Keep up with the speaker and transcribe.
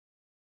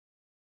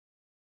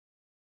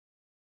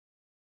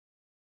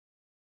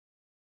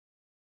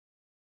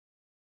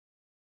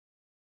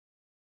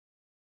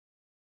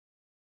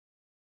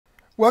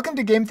Welcome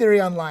to Game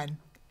Theory Online.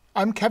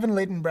 I'm Kevin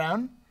Leighton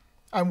Brown.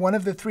 I'm one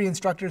of the 3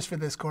 instructors for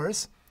this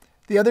course.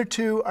 The other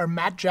 2 are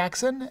Matt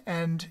Jackson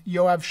and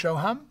Yoav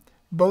Shoham,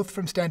 both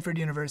from Stanford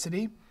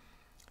University.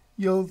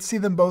 You'll see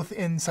them both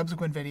in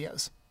subsequent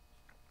videos.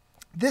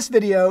 This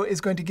video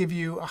is going to give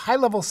you a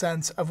high-level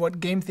sense of what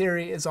game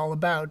theory is all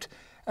about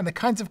and the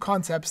kinds of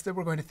concepts that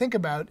we're going to think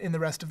about in the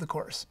rest of the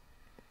course.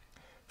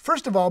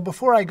 First of all,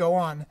 before I go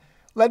on,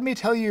 let me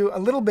tell you a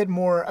little bit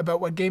more about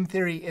what game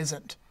theory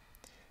isn't.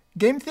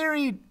 Game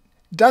theory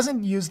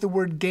doesn't use the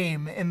word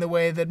game in the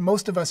way that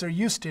most of us are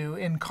used to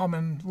in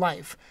common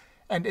life,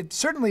 and it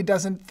certainly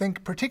doesn't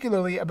think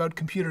particularly about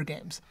computer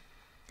games.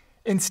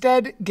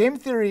 Instead, game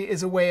theory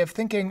is a way of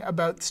thinking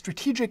about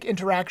strategic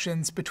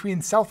interactions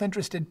between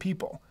self-interested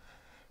people.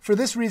 For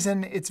this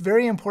reason, it's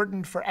very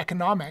important for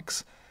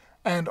economics,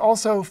 and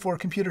also for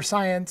computer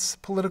science,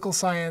 political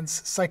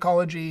science,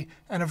 psychology,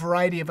 and a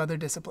variety of other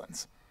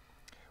disciplines.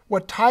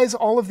 What ties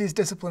all of these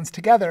disciplines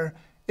together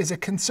is a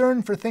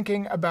concern for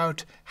thinking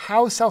about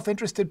how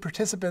self-interested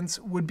participants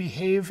would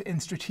behave in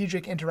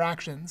strategic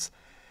interactions,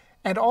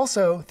 and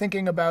also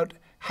thinking about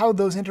how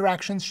those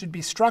interactions should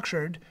be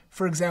structured,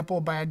 for example,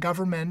 by a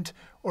government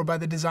or by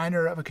the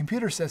designer of a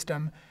computer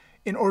system,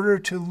 in order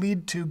to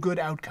lead to good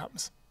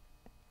outcomes.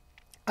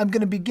 I'm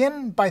going to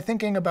begin by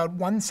thinking about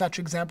one such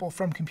example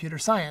from computer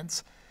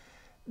science.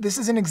 This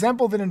is an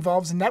example that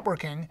involves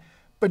networking,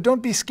 but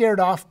don't be scared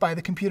off by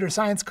the computer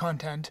science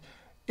content.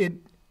 It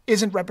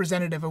isn't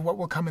representative of what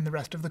will come in the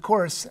rest of the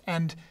course,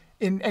 and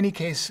in any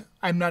case,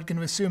 I'm not going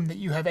to assume that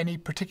you have any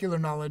particular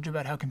knowledge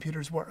about how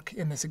computers work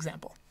in this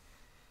example.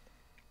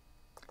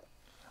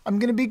 I'm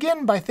going to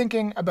begin by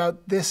thinking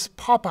about this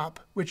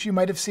pop-up, which you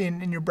might have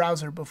seen in your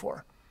browser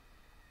before.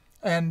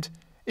 And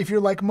if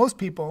you're like most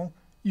people,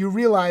 you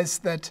realize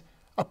that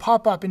a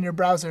pop-up in your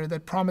browser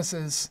that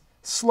promises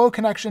slow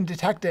connection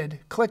detected,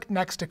 click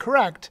next to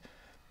correct,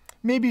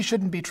 maybe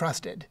shouldn't be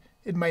trusted.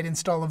 It might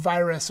install a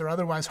virus or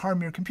otherwise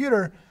harm your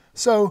computer,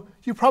 so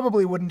you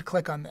probably wouldn't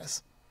click on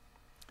this.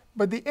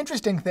 But the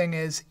interesting thing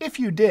is, if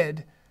you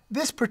did,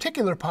 this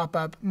particular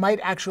pop-up might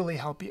actually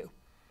help you.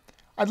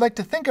 I'd like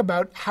to think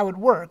about how it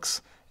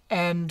works,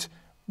 and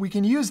we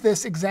can use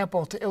this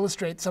example to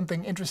illustrate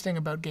something interesting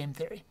about game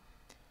theory.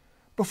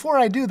 Before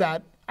I do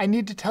that, I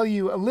need to tell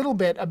you a little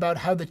bit about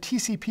how the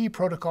TCP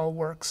protocol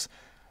works,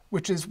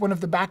 which is one of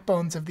the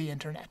backbones of the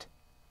internet.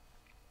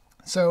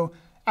 So,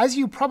 as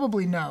you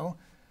probably know,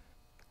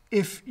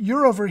 if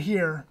you're over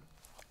here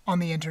on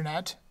the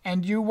internet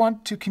and you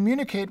want to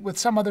communicate with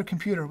some other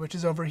computer, which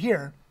is over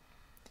here,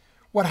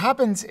 what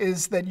happens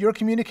is that your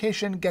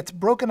communication gets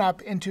broken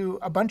up into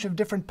a bunch of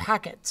different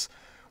packets,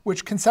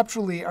 which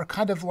conceptually are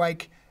kind of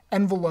like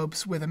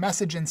envelopes with a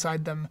message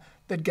inside them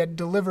that get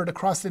delivered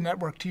across the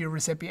network to your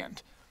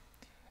recipient.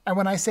 And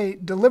when I say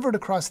delivered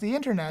across the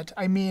internet,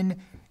 I mean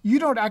you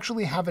don't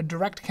actually have a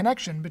direct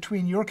connection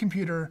between your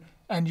computer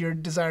and your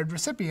desired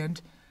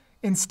recipient.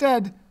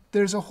 Instead,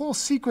 there's a whole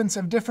sequence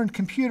of different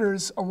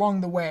computers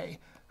along the way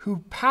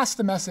who pass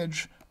the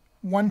message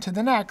one to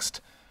the next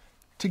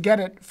to get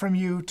it from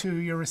you to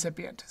your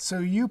recipient. So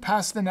you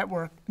pass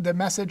the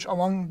message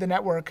along the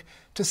network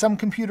to some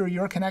computer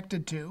you're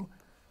connected to.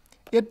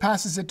 It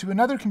passes it to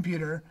another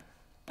computer,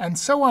 and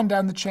so on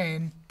down the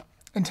chain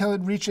until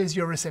it reaches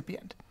your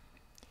recipient.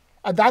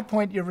 At that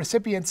point, your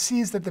recipient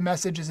sees that the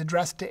message is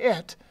addressed to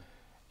it,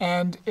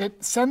 and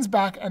it sends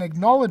back an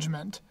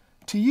acknowledgement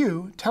to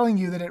you telling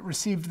you that it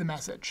received the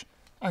message.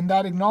 And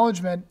that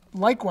acknowledgement,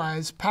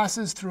 likewise,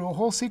 passes through a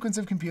whole sequence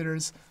of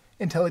computers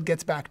until it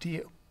gets back to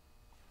you.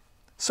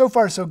 So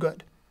far, so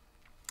good.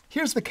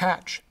 Here's the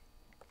catch.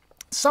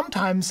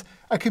 Sometimes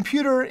a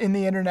computer in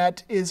the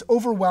internet is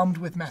overwhelmed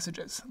with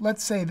messages.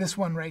 Let's say this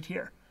one right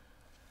here.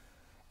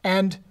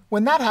 And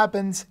when that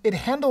happens, it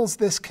handles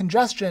this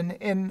congestion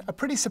in a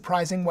pretty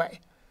surprising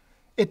way.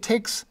 It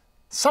takes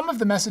some of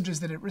the messages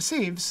that it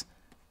receives,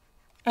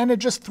 and it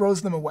just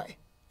throws them away.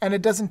 And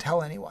it doesn't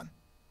tell anyone.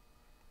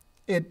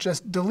 It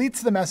just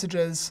deletes the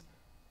messages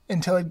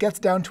until it gets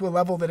down to a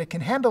level that it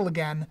can handle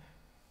again.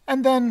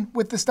 And then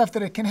with the stuff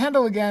that it can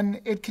handle again,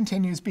 it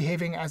continues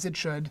behaving as it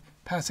should,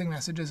 passing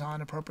messages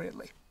on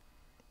appropriately.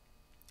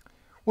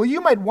 Well,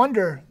 you might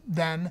wonder,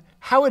 then,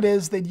 how it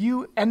is that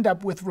you end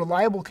up with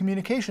reliable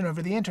communication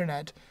over the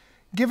internet,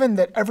 given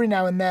that every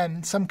now and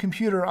then some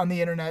computer on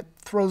the internet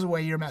throws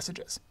away your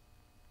messages.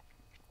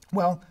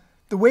 Well,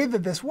 the way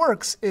that this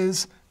works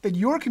is that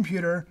your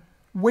computer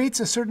waits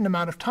a certain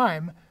amount of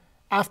time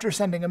after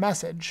sending a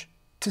message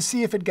to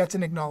see if it gets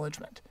an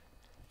acknowledgement.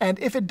 And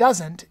if it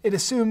doesn't, it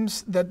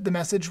assumes that the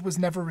message was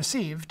never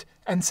received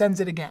and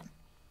sends it again.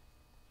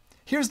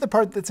 Here's the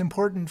part that's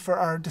important for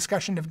our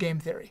discussion of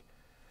game theory.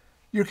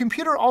 Your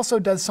computer also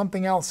does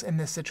something else in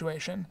this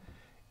situation.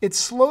 It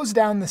slows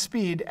down the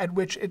speed at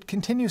which it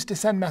continues to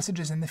send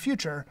messages in the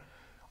future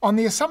on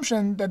the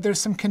assumption that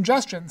there's some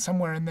congestion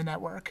somewhere in the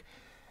network,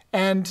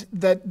 and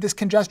that this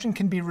congestion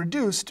can be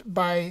reduced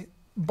by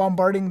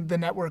bombarding the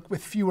network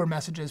with fewer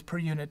messages per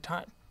unit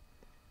time.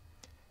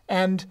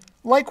 And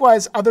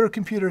likewise, other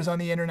computers on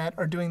the internet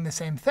are doing the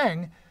same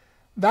thing,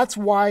 That's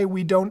why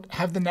we don't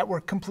have the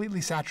network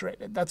completely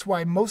saturated. That's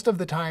why most of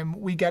the time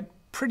we get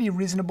pretty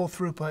reasonable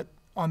throughput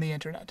on the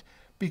internet,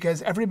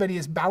 because everybody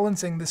is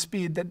balancing the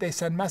speed that they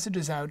send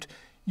messages out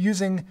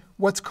using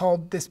what's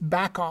called this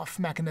back-off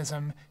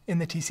mechanism in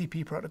the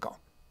TCP protocol.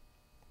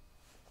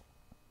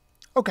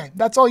 OK,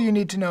 that's all you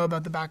need to know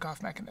about the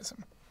back-off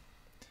mechanism.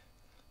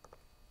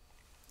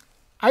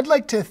 I'd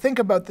like to think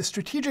about the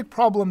strategic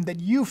problem that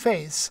you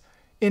face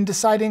in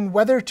deciding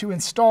whether to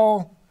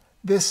install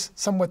this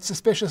somewhat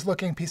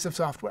suspicious-looking piece of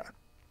software.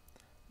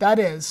 That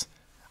is,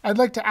 I'd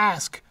like to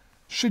ask,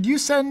 should you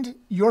send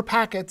your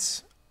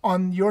packets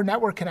on your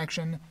network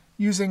connection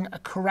using a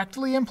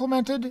correctly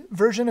implemented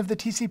version of the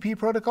TCP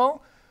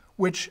protocol,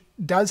 which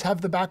does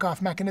have the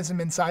back-off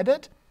mechanism inside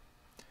it?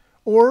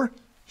 Or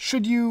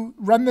should you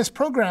run this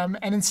program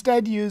and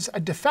instead use a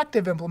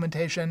defective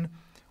implementation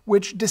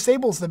which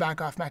disables the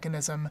back-off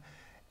mechanism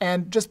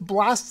and just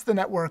blasts the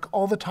network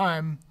all the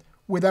time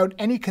without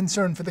any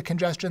concern for the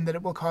congestion that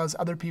it will cause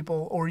other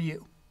people or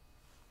you?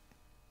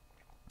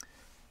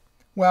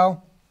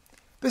 Well,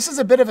 this is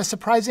a bit of a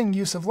surprising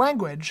use of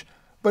language,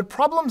 but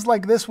problems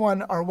like this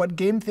one are what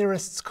game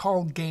theorists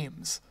call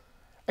games.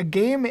 A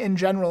game in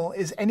general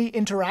is any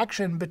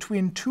interaction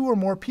between two or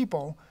more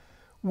people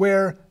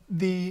where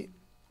the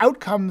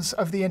outcomes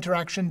of the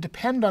interaction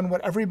depend on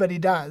what everybody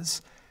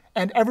does,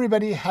 and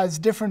everybody has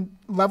different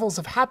levels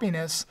of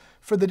happiness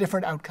for the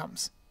different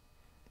outcomes.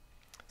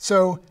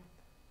 So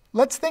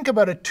let's think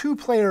about a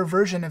two-player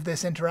version of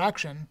this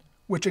interaction,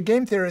 which a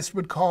game theorist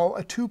would call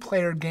a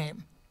two-player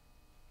game.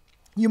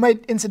 You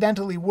might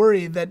incidentally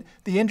worry that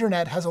the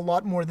internet has a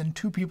lot more than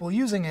two people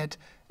using it,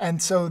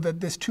 and so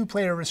that this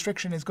two-player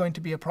restriction is going to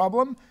be a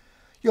problem.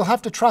 You'll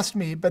have to trust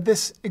me, but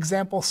this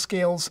example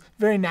scales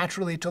very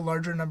naturally to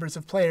larger numbers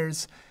of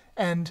players,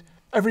 and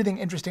everything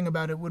interesting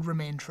about it would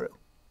remain true.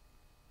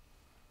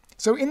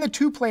 So in the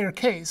two-player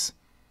case,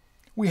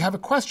 we have a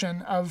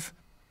question of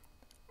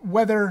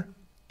whether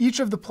each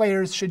of the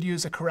players should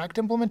use a correct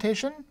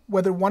implementation,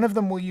 whether one of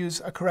them will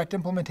use a correct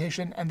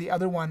implementation and the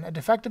other one a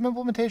defective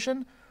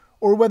implementation,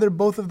 or whether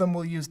both of them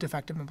will use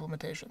defective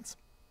implementations.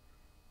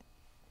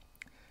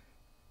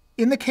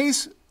 In the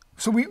case,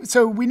 so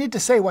we need to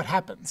say what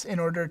happens in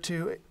order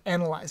to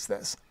analyze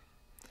this.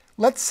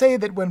 Let's say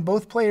that when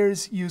both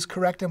players use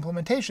correct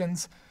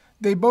implementations,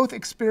 they both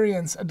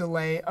experience a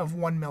delay of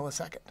 1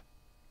 millisecond.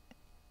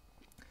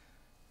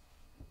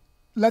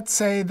 Let's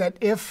say that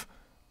if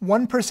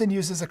one person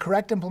uses a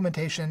correct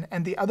implementation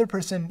and the other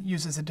person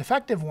uses a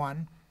defective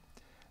one,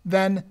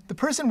 then the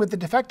person with the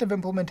defective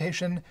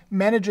implementation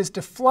manages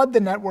to flood the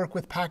network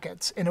with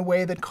packets in a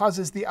way that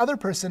causes the other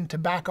person to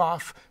back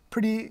off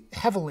pretty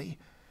heavily,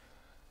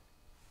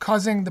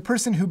 causing the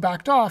person who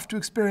backed off to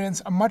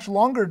experience a much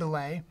longer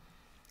delay,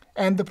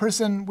 and the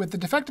person with the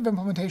defective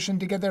implementation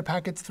to get their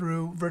packets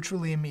through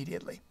virtually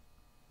immediately.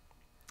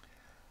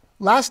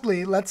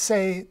 Lastly, let's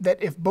say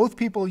that if both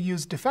people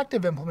use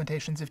defective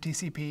implementations of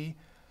TCP,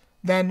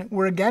 then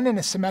we're again in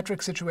a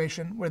symmetric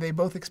situation where they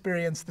both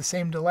experience the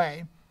same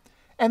delay,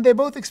 and they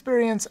both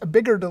experience a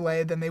bigger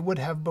delay than they would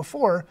have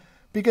before,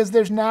 because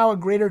there's now a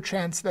greater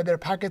chance that their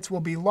packets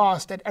will be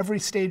lost at every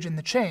stage in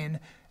the chain,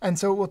 and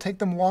so it will take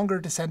them longer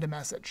to send a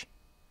message.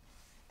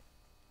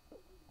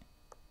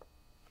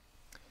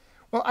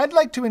 Well, I'd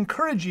like to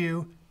encourage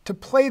you to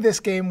play this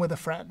game with a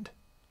friend,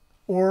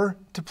 or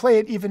to play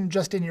it even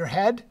just in your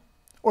head,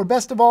 or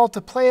best of all,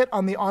 to play it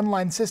on the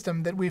online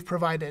system that we've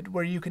provided,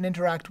 where you can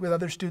interact with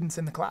other students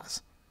in the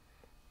class.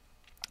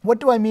 What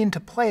do I mean to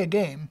play a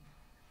game?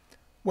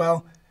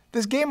 Well,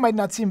 this game might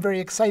not seem very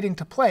exciting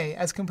to play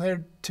as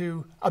compared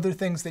to other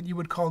things that you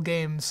would call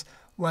games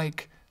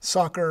like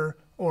soccer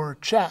or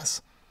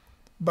chess.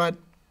 But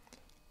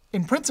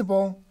in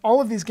principle, all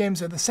of these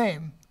games are the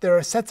same. There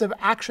are sets of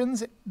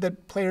actions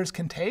that players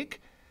can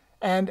take,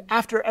 and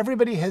after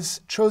everybody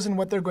has chosen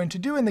what they're going to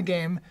do in the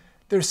game,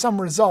 there's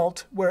some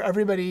result where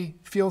everybody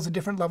feels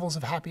different levels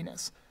of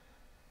happiness.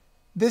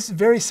 This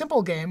very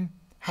simple game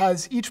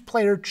has each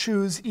player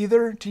choose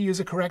either to use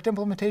a correct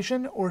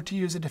implementation or to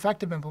use a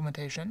defective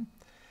implementation.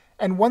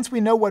 And once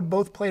we know what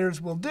both players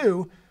will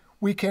do,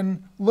 we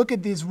can look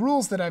at these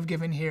rules that I've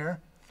given here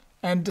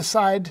and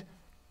decide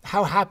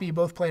how happy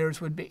both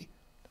players would be.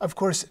 Of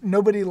course,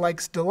 nobody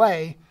likes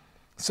delay,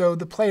 so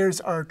the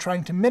players are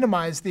trying to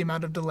minimize the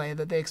amount of delay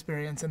that they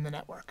experience in the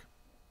network.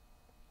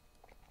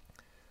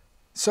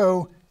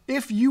 So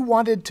if you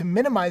wanted to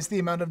minimize the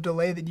amount of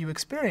delay that you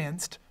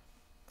experienced,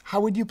 how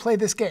would you play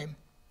this game?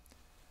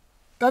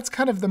 That's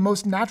kind of the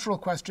most natural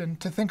question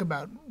to think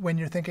about when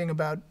you're thinking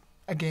about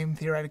a game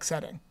theoretic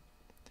setting.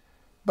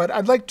 But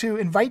I'd like to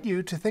invite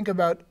you to think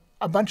about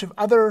a bunch of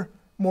other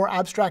more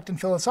abstract and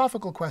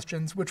philosophical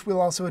questions, which we'll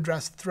also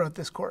address throughout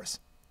this course.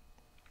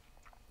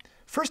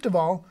 First of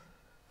all,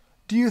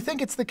 do you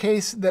think it's the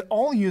case that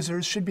all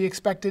users should be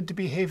expected to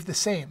behave the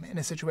same in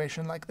a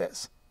situation like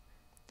this?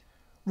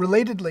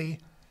 Relatedly,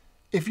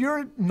 if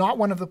you're not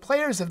one of the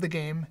players of the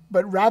game,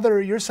 but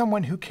rather you're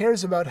someone who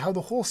cares about how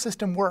the whole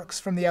system works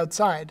from the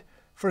outside,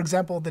 for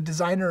example, the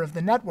designer of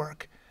the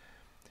network,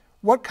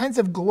 what kinds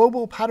of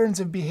global patterns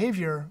of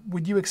behavior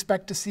would you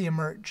expect to see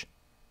emerge?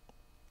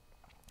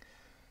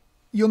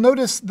 You'll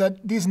notice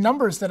that these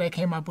numbers that I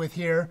came up with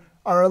here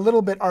are a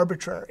little bit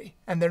arbitrary,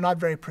 and they're not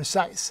very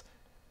precise.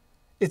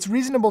 It's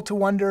reasonable to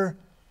wonder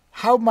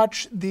how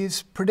much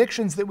these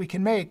predictions that we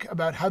can make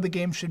about how the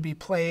game should be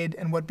played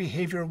and what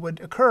behavior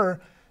would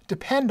occur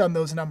depend on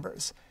those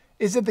numbers.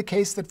 Is it the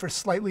case that for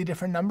slightly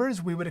different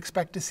numbers, we would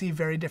expect to see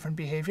very different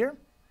behavior?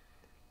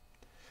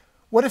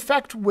 What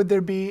effect would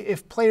there be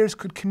if players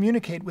could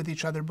communicate with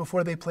each other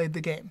before they played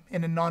the game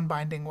in a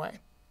non-binding way?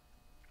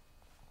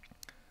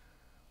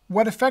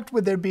 What effect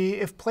would there be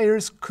if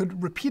players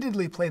could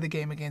repeatedly play the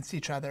game against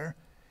each other,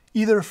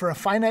 either for a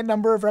finite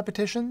number of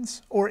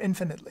repetitions or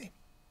infinitely?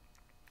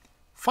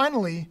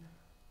 Finally,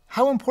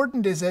 how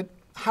important is it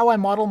how I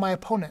model my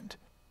opponent?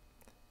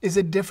 Is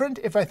it different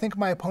if I think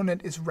my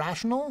opponent is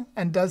rational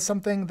and does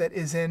something that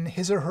is in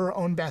his or her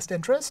own best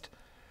interest?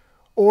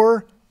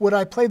 Or would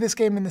I play this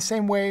game in the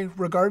same way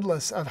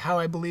regardless of how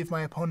I believe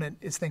my opponent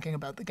is thinking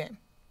about the game?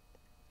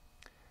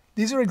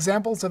 These are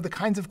examples of the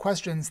kinds of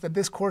questions that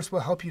this course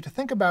will help you to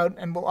think about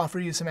and will offer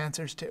you some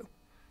answers to.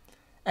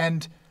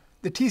 And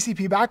the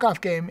TCP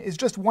backoff game is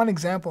just one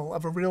example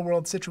of a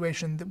real-world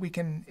situation that we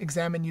can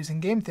examine using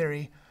game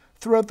theory.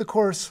 Throughout the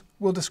course,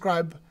 we'll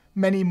describe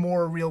many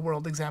more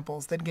real-world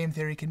examples that game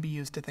theory can be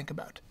used to think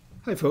about.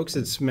 Hi folks,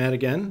 it's Matt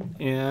again,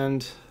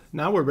 and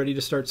now we're ready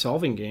to start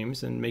solving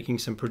games and making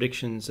some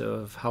predictions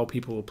of how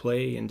people will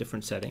play in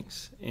different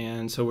settings.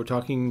 And so we're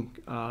talking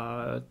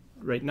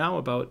right now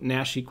about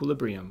Nash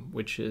equilibrium,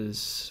 which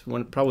is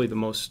probably the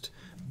most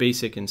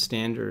basic and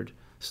standard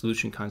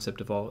solution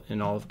concept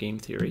in all of game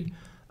theory.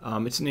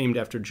 It's named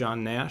after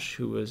John Nash,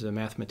 who was a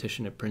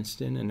mathematician at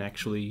Princeton and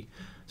actually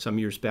some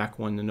years back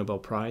won the Nobel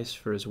Prize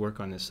for his work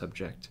on this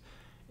subject.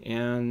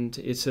 And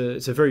it's a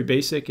very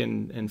basic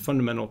and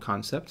fundamental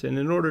concept. And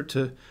in order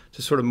to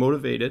sort of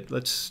motivate it,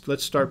 let's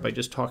start by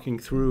just talking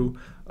through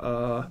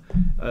a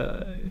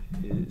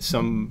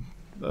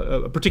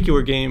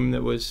particular game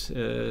that was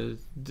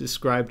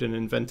described and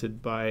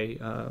invented by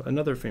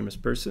another famous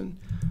person.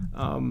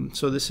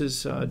 So this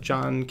is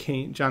John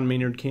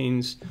Maynard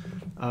Keynes'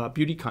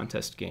 beauty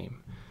contest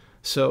game.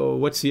 So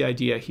what's the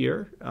idea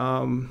here?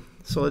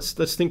 So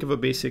let's think of a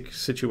basic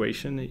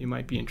situation that you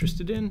might be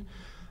interested in.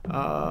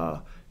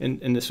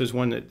 And this was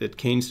one that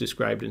Keynes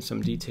described in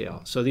some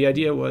detail. So the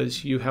idea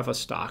was you have a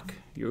stock,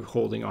 you're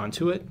holding on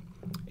to it,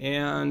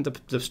 and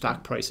the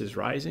stock price is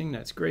rising.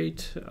 That's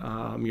great.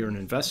 You're an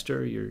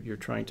investor. You're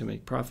trying to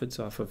make profits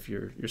off of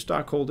your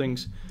stock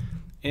holdings.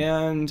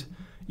 And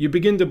you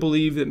begin to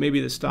believe that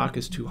maybe the stock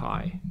is too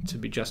high to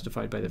be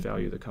justified by the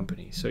value of the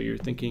company. So you're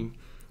thinking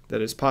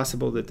that it's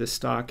possible that this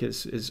stock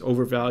is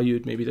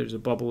overvalued. Maybe there's a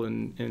bubble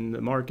in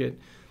the market,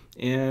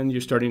 and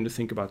you're starting to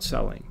think about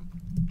selling.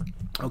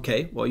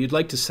 Okay, well, you'd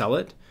like to sell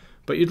it,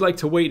 but you'd like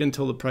to wait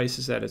until the price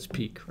is at its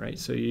peak, right?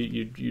 So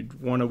you'd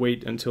want to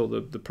wait until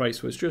the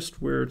price was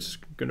just where it's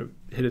going to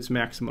hit its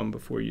maximum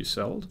before you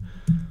sold.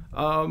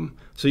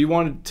 So you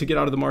wanted to get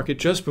out of the market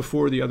just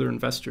before the other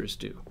investors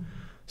do.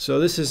 So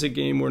this is a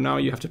game where now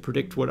you have to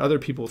predict what other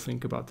people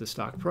think about the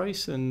stock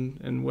price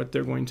and what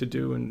they're going to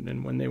do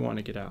and when they want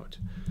to get out.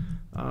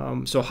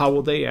 So how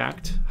will they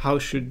act? How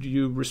should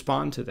you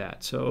respond to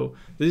that? So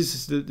this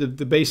is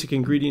the basic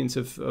ingredients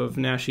of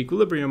Nash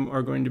equilibrium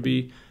are going to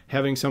be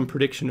having some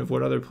prediction of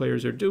what other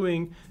players are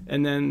doing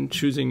and then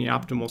choosing the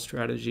optimal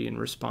strategy in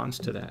response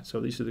to that. So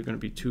these are going to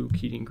be two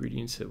key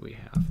ingredients that we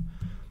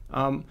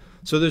have.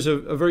 So there's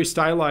a very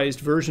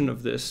stylized version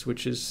of this,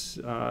 which is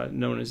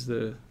known as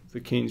the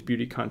Keynes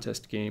beauty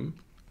contest game.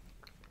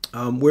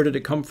 Where did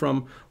it come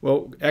from?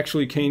 Well,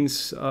 actually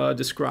Keynes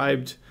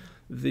described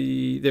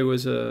there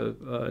was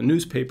a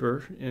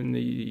newspaper in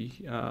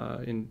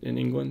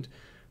England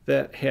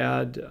that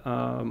had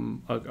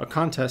a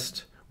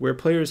contest where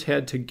players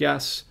had to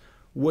guess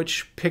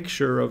which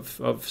picture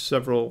of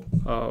several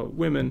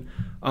women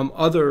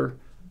other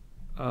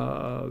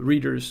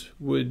readers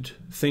would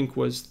think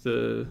was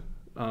the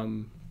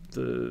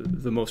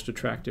most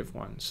attractive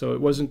one. So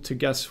it wasn't to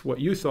guess what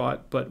you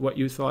thought, but what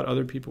you thought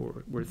other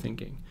people were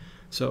thinking.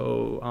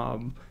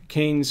 So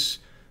Keynes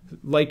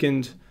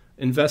likened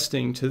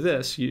investing to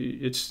this.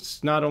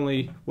 It's not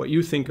only what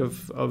you think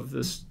of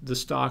the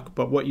stock,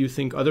 but what you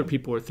think other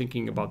people are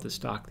thinking about the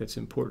stock that's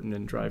important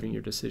in driving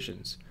your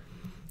decisions.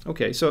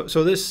 Okay, so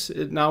this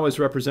now is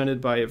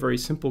represented by a very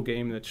simple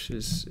game that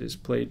is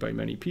played by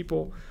many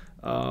people.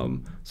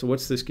 So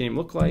what's this game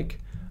look like?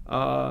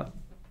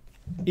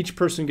 Each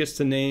person gets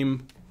to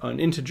name an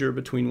integer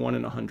between 1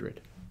 and 100.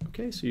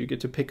 Okay, so you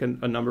get to pick a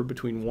number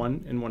between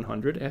 1 and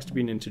 100. It has to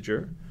be an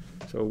integer.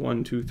 So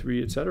 1, 2,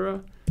 3,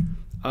 etc.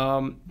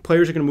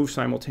 Players are going to move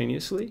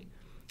simultaneously.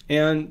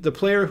 And the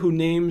player who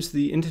names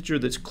the integer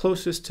that's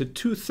closest to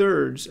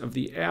 2/3 of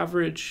the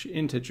average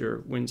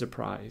integer wins a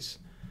prize.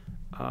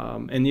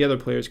 And the other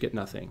players get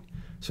nothing.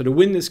 So to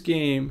win this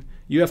game,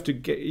 you have to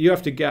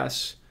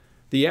guess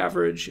the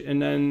average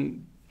and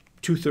then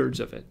 2/3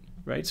 of it.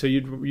 Right, so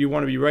you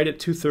want to be right at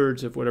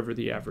 2/3 of whatever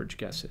the average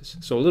guess is.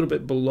 So a little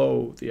bit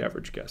below the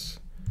average guess.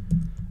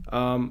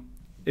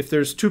 if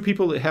there's two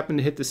people that happen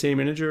to hit the same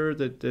integer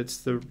that's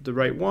the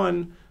right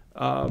one,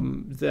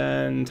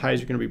 then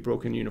ties are going to be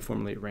broken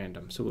uniformly at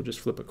random. So we'll just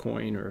flip a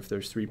coin, or if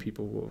there's three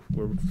people,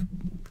 we'll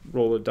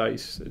roll a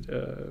dice,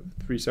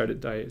 three-sided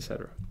die,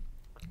 etc.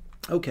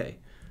 Okay,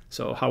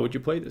 so how would you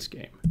play this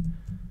game?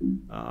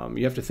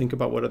 You have to think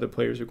about what other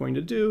players are going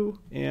to do,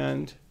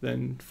 and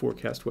then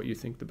forecast what you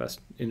think the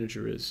best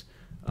integer is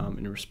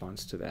in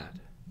response to that.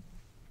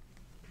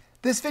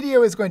 This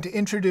video is going to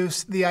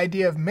introduce the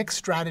idea of mixed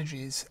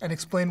strategies and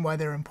explain why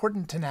they're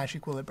important to Nash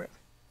equilibrium.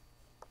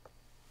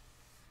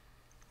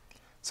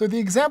 So the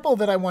example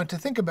that I want to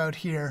think about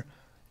here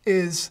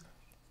is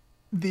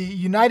the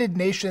United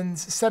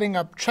Nations setting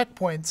up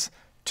checkpoints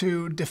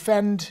to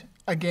defend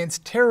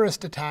against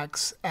terrorist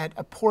attacks at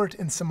a port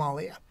in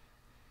Somalia.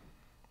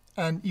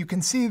 And you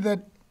can see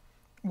that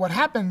what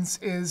happens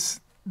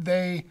is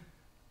they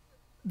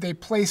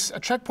place a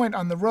checkpoint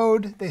on the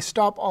road, they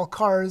stop all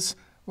cars,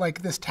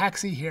 like this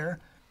taxi here,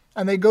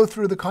 and they go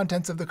through the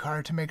contents of the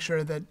car to make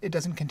sure that it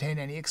doesn't contain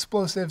any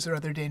explosives or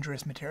other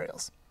dangerous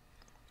materials.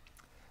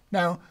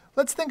 Now,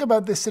 let's think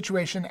about this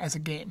situation as a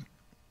game.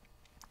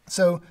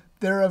 So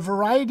there are a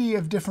variety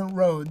of different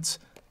roads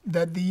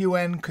that the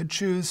UN could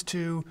choose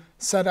to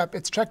set up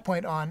its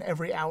checkpoint on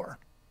every hour.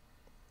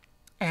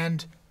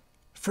 And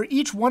for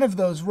each one of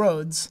those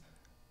roads,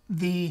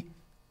 the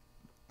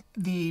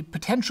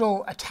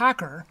potential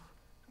attacker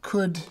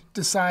could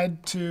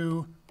decide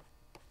to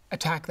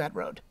attack that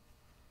road.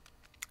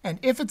 And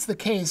if it's the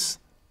case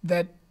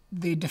that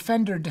the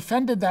defender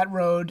defended that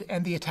road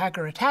and the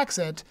attacker attacks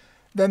it,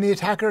 then the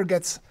attacker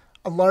gets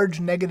a large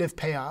negative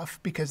payoff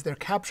because they're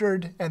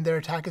captured and their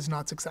attack is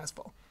not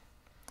successful.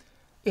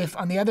 If,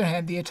 on the other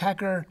hand, the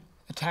attacker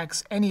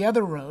attacks any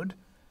other road,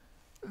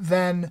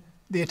 then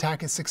the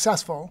attack is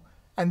successful,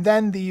 and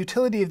then the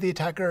utility of the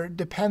attacker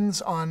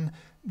depends on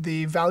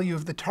the value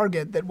of the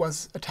target that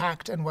was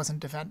attacked and wasn't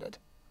defended.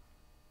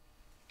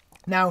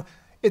 Now,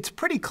 it's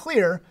pretty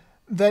clear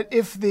that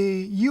if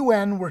the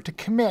UN were to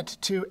commit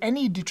to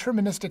any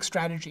deterministic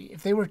strategy,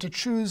 if they were to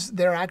choose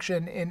their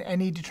action in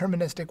any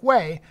deterministic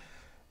way,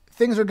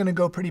 things are going to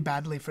go pretty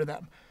badly for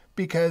them,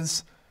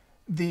 because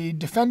the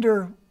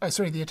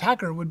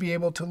attacker would be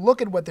able to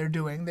look at what they're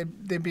doing,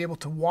 they'd be able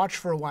to watch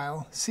for a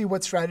while, see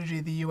what strategy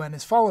the UN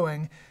is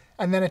following,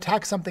 and then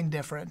attack something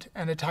different,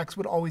 and attacks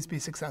would always be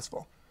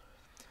successful.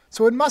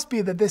 So it must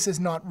be that this is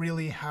not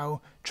really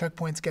how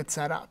checkpoints get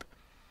set up.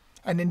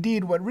 And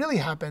indeed, what really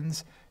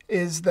happens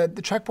is that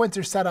the checkpoints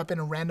are set up in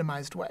a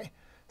randomized way,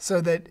 so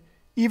that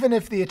even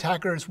if the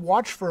attackers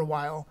watch for a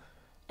while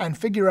and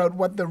figure out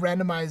what the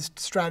randomized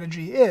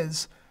strategy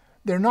is,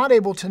 they're not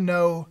able to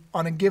know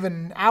on a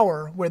given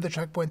hour where the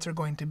checkpoints are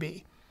going to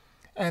be.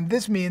 And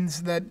this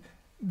means that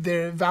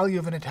the value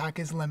of an attack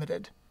is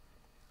limited.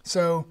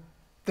 So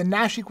the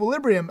Nash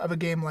equilibrium of a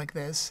game like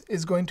this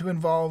is going to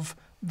involve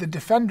the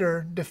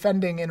defender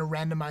defending in a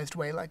randomized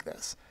way like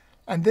this.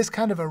 And this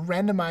kind of a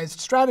randomized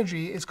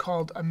strategy is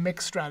called a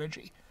mixed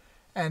strategy.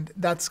 And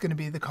that's going to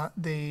be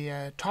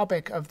the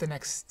topic of the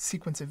next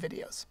sequence of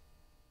videos.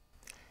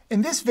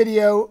 In this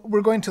video,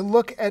 we're going to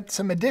look at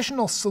some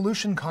additional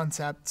solution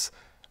concepts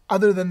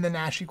other than the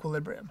Nash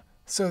equilibrium.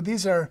 So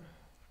these are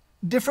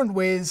different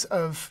ways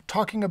of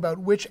talking about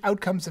which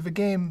outcomes of a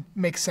game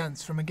make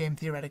sense from a game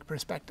theoretic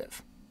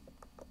perspective.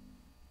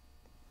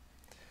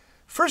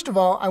 First of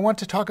all, I want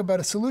to talk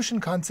about a solution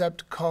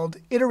concept called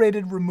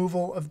iterated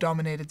removal of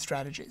dominated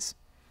strategies.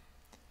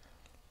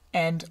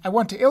 And I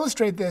want to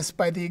illustrate this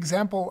by the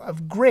example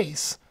of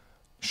Grace,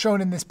 shown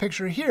in this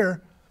picture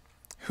here,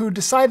 who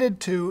decided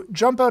to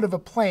jump out of a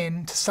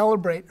plane to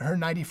celebrate her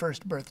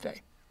 91st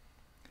birthday.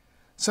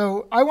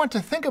 So I want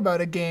to think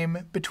about a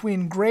game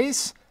between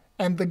Grace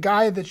and the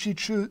guy that she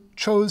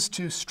chose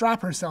to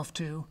strap herself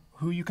to,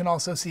 who you can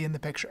also see in the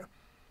picture.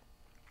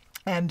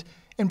 And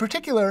in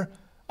particular,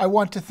 I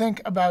want to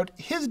think about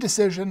his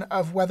decision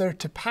of whether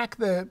to pack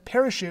the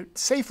parachute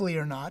safely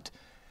or not,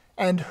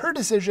 and her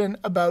decision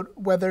about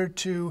whether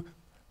to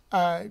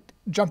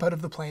jump out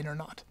of the plane or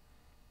not.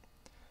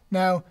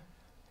 Now,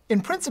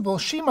 in principle,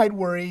 she might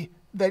worry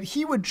that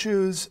he would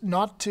choose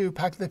not to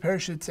pack the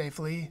parachute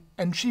safely,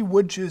 and she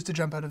would choose to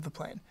jump out of the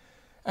plane.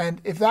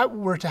 And if that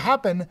were to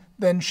happen,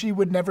 then she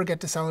would never get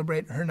to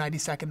celebrate her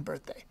 92nd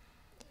birthday.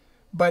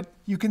 But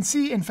you can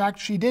see, in fact,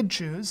 she did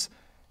choose,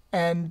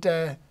 and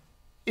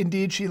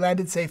indeed, she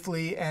landed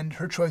safely, and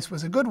her choice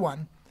was a good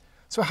one.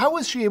 So how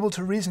was she able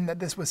to reason that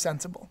this was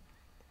sensible?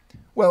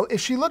 Well,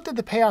 if she looked at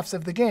the payoffs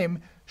of the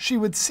game, she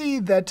would see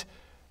that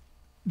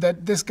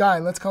this guy,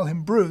 let's call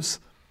him Bruce,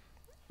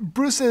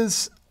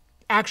 Bruce's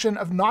action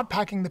of not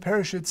packing the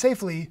parachute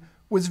safely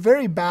was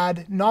very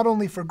bad, not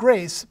only for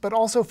Grace, but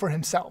also for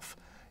himself.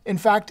 In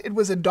fact, it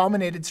was a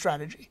dominated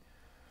strategy.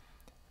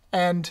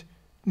 And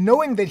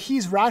knowing that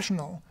he's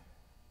rational,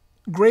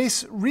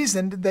 Grace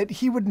reasoned that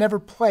he would never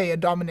play a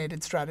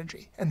dominated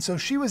strategy. And so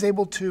she was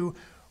able to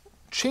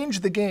change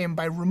the game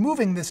by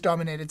removing this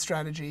dominated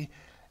strategy,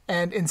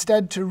 and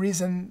instead to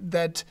reason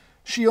that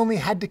she only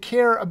had to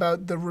care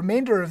about the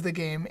remainder of the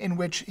game in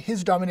which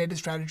his dominated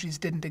strategies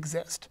didn't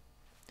exist.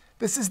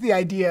 This is the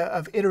idea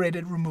of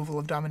iterated removal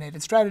of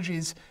dominated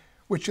strategies,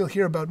 which you'll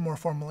hear about more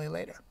formally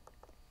later.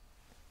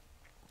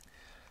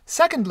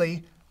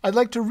 Secondly, I'd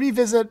like to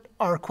revisit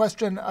our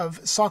question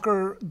of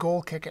soccer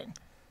goal kicking.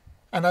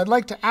 And I'd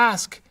like to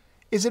ask,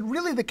 is it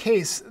really the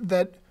case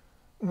that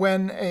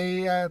when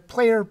a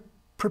player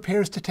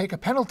prepares to take a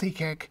penalty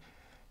kick,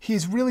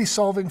 he's really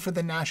solving for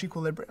the Nash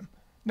equilibrium?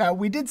 Now,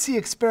 we did see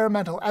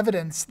experimental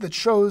evidence that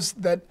shows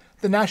that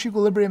the Nash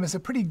equilibrium is a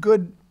pretty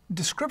good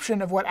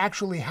description of what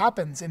actually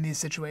happens in these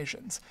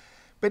situations.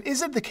 But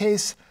is it the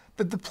case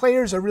that the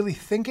players are really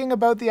thinking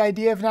about the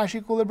idea of Nash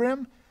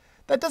equilibrium?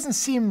 That doesn't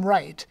seem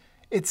right.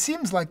 It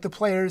seems like the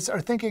players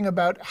are thinking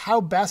about how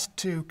best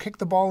to kick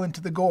the ball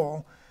into the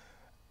goal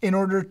in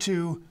order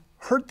to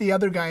hurt the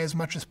other guy as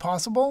much as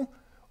possible,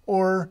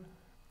 or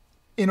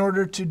in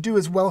order to do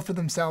as well for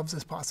themselves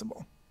as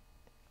possible.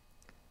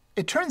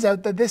 It turns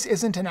out that this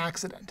isn't an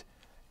accident.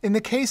 In the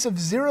case of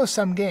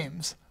zero-sum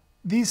games,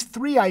 these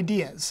three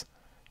ideas,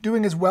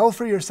 doing as well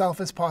for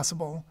yourself as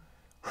possible,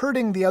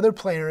 hurting the other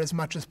player as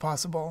much as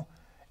possible,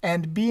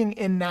 and being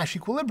in Nash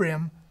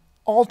equilibrium,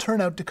 all turn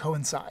out to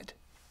coincide.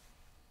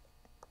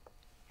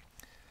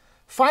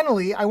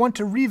 Finally, I want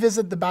to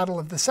revisit the battle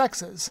of the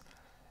sexes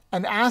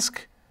and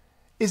ask,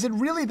 is it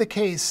really the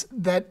case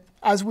that,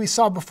 as we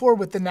saw before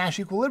with the Nash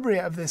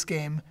equilibria of this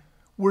game,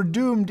 we're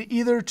doomed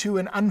either to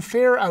an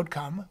unfair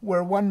outcome,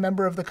 where one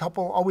member of the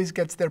couple always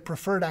gets their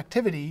preferred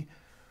activity,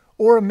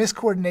 or a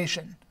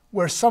miscoordination,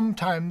 where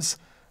sometimes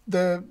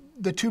the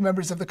two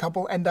members of the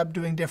couple end up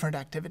doing different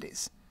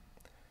activities?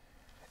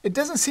 It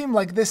doesn't seem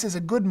like this is a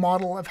good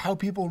model of how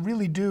people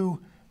really do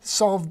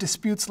solve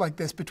disputes like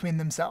this between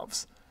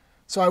themselves.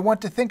 So I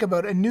want to think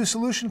about a new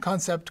solution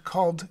concept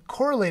called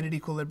correlated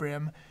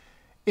equilibrium,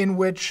 in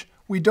which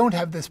we don't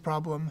have this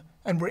problem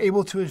and we're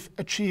able to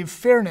achieve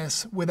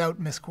fairness without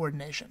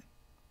miscoordination.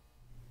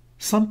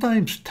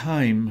 Sometimes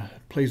time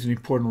plays an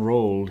important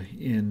role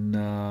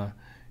in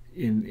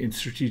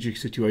strategic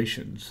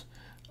situations.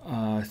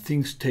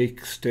 Things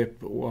take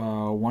step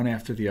one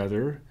after the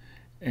other,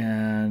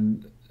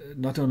 and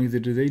not only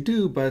do they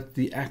do, but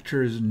the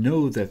actors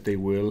know that they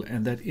will,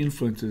 and that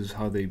influences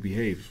how they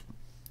behave.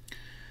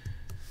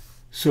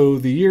 So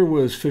the year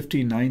was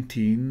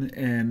 1519,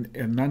 and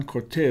Hernan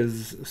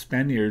Cortes,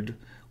 Spaniard,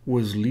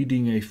 was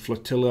leading a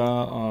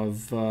flotilla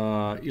of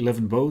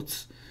 11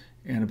 boats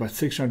and about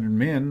 600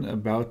 men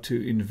about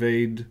to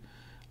invade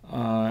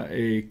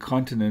a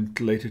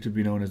continent later to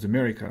be known as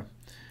America.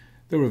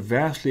 They were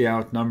vastly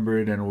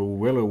outnumbered and were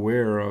well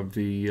aware of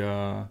the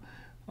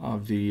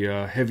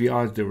heavy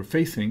odds they were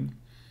facing.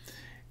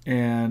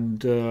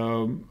 And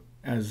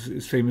as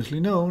is famously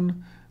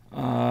known,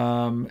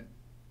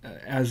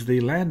 as they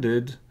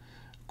landed,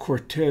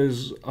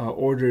 Cortes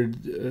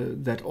ordered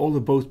that all the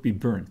boats be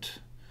burnt.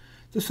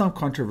 There's some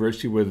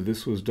controversy whether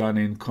this was done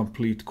in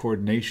complete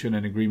coordination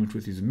and agreement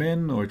with his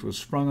men, or it was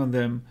sprung on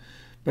them.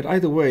 But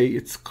either way,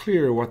 it's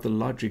clear what the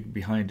logic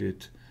behind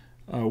it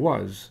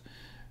was.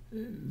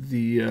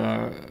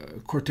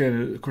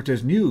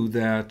 Cortes knew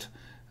that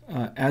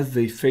as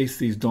they faced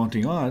these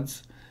daunting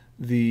odds,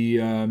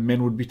 the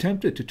men would be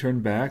tempted to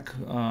turn back,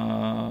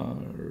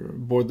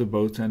 board the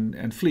boats,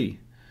 and flee.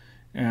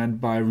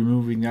 And by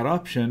removing that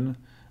option,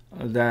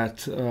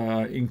 that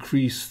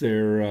increased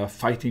their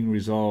fighting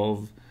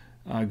resolve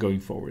going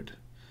forward.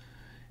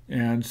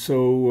 And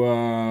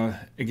so,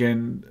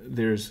 again,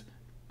 there's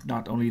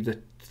not only the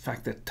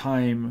fact that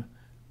time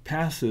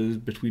passes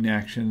between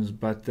actions,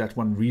 but that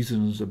one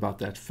reasons about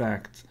that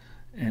fact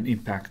and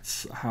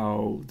impacts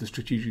how the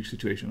strategic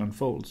situation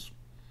unfolds.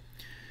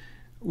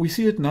 We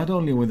see it not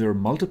only when there are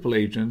multiple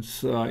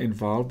agents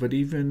involved, but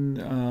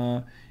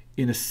even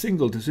in a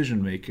single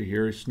decision maker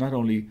here. It's not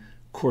only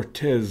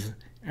Cortes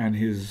and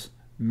his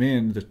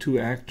men, the two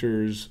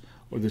actors,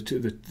 or the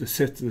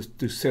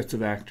two sets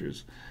of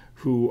actors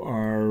who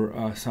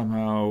are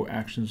somehow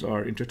actions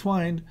are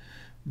intertwined,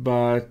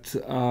 but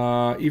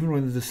even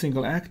when there's a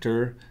single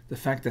actor, the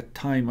fact that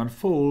time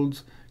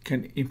unfolds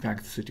can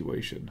impact the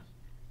situation.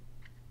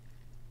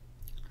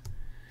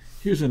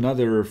 Here's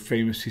another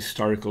famous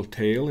historical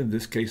tale, in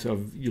this case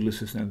of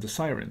Ulysses and the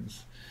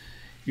Sirens.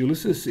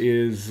 Ulysses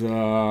is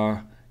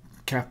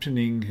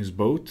captaining his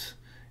boat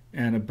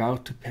and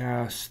about to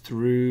pass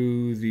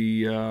through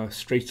the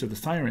Straits of the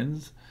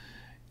Sirens,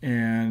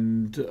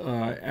 and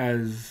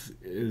as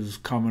is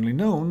commonly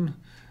known,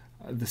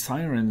 the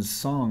sirens'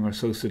 song are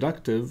so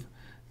seductive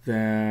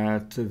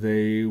that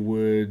they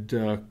would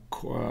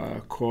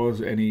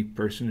cause any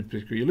person, in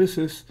particular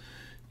Ulysses,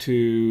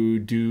 to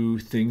do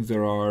things that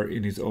are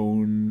in his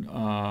own,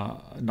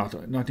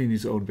 not in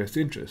his own best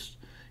interest.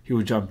 He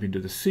would jump into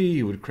the sea,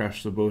 he would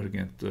crash the boat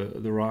against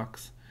the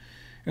rocks.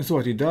 And so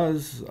what he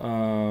does,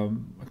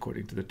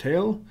 according to the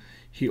tale,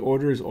 he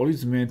orders all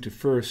his men to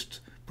first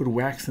put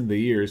wax in their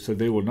ears so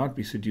they will not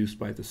be seduced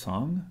by the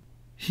song.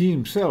 He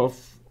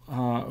himself,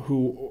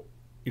 who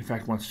in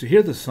fact wants to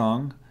hear the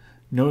song,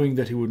 knowing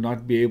that he would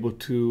not be able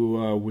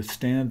to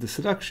withstand the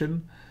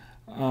seduction,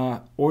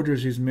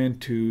 orders his men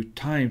to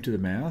tie him to the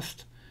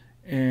mast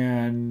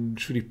and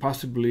should he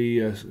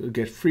possibly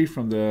get free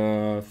from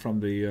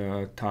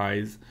the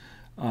ties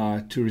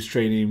to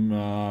restrain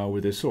him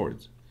with his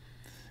swords.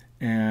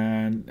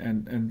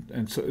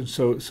 And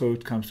so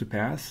it comes to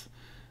pass.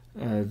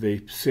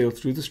 They sail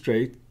through the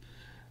strait.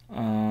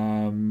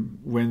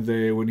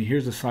 When he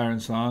hears the siren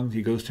song,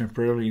 he goes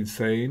temporarily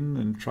insane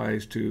and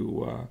tries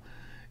to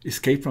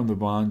escape from the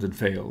bonds and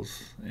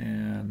fails,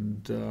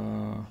 and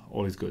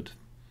all is good.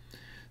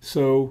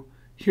 So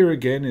here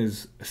again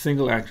is a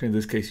single actor, in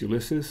this case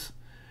Ulysses,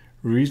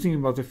 reasoning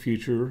about the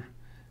future,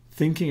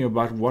 thinking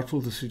about what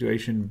will the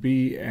situation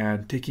be,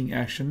 and taking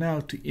action now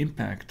to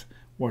impact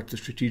what the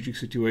strategic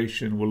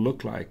situation will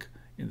look like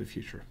in the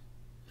future.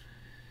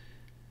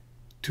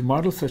 To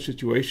model such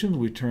situations,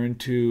 we turn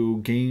to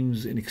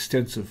games in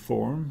extensive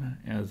form,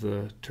 as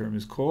the term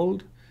is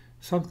called,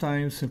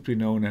 sometimes simply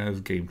known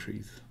as game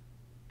trees.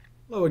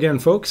 Hello again,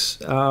 folks.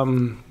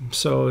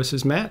 So this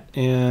is Matt,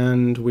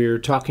 and we're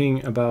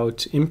talking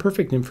about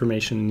imperfect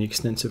information in the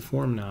extensive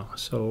form now.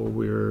 So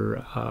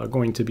we're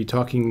going to be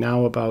talking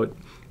now about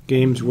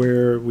games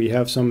where we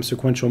have some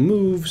sequential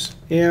moves,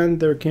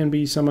 and there can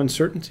be some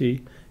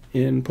uncertainty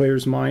in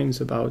players' minds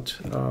about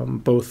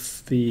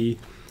both the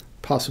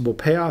possible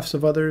payoffs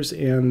of others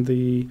and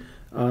the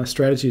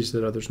strategies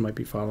that others might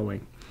be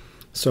following.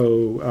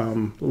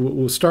 So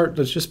we'll start.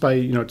 Let's just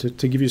by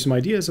to give you some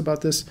ideas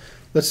about this.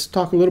 Let's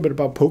talk a little bit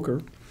about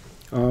poker,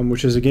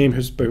 which is a game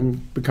has been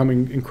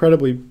becoming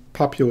incredibly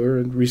popular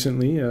and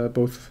recently,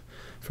 both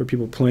for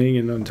people playing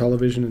and on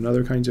television and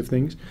other kinds of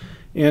things,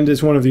 and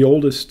is one of the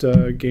oldest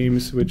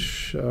games,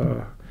 which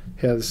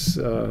has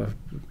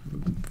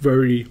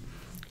very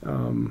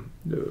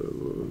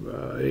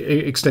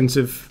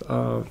extensive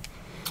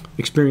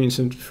experience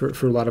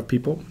for a lot of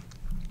people.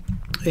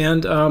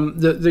 And one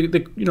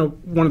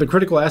of the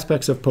critical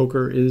aspects of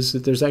poker is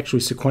that there's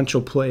actually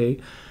sequential play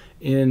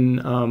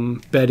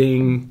in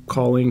betting,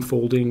 calling,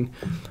 folding.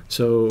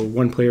 So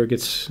one player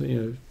gets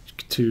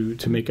to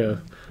make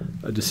a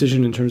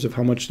decision in terms of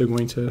how much they're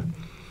going to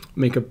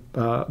make a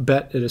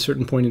bet at a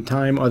certain point in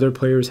time. Other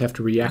players have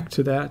to react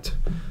to that.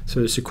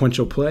 So there's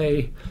sequential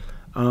play.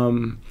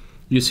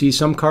 You see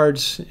some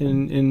cards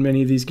in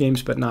many of these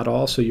games, but not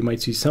all. So you might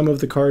see some of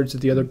the cards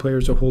that the other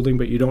players are holding,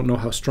 but you don't know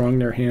how strong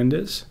their hand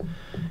is.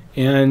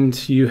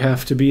 And you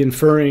have to be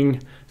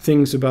inferring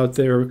things about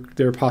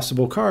their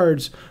possible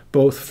cards,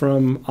 both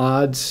from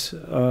odds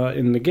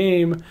in the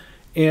game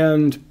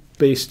and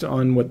based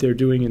on what they're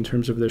doing in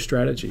terms of their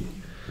strategy.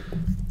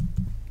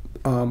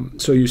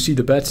 So you see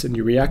the bets and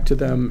you react to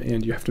them,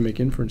 and you have to make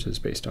inferences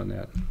based on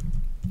that.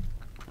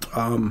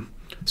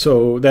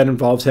 So that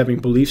involves having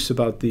beliefs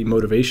about the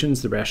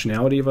motivations, the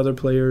rationality of other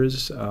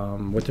players,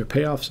 what their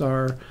payoffs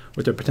are,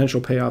 what their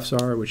potential payoffs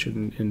are, which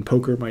in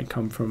poker might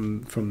come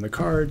from the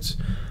cards.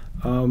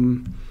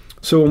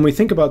 So when we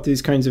think about these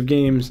kinds of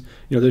games,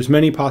 there's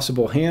many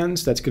possible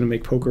hands. That's going to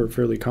make poker a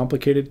fairly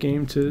complicated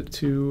game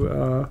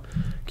to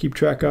keep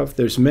track of.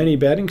 There's many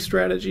betting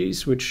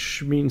strategies,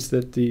 which means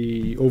that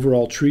the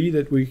overall tree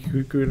that we're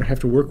going to have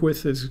to work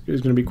with is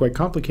going to be quite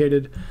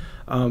complicated.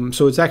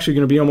 So it's actually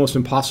going to be almost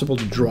impossible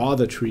to draw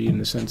the tree in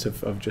the sense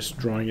of just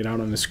drawing it out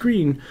on the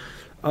screen.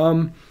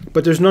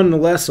 But there's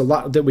nonetheless a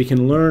lot that we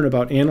can learn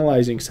about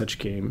analyzing such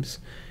games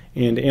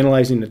and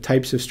analyzing the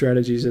types of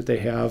strategies that they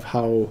have.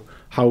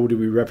 How do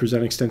we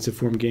represent extensive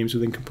form games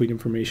with incomplete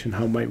information?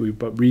 How might we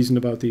reason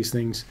about these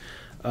things?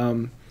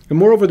 And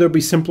moreover, there'll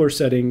be simpler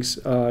settings.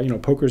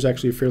 Poker is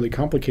actually a fairly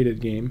complicated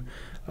game.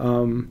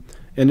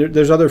 And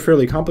there's other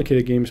fairly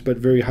complicated games, but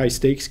very high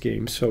stakes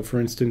games. So, for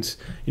instance,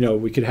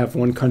 we could have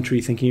one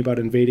country thinking about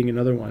invading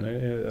another one,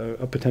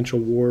 a potential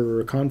war or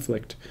a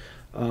conflict.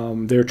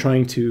 They're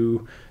trying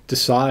to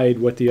decide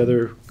what the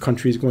other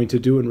country is going to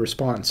do in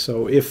response.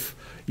 So if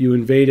you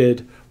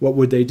invaded, what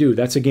would they do?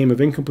 That's a game of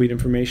incomplete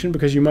information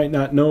because you might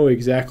not know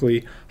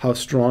exactly how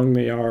strong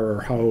they are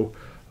or how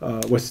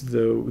what's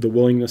the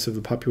willingness of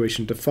the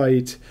population to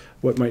fight,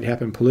 what might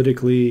happen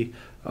politically,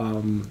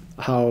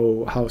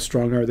 how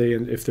strong are they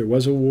if there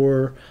was a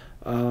war.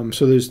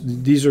 So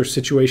these are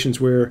situations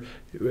where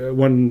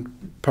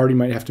one party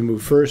might have to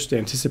move first,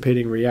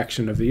 anticipating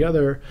reaction of the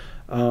other.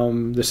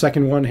 The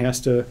second one has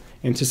to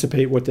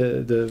anticipate what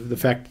the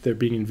fact that they're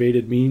being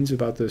invaded means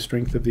about the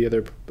strength of the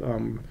other.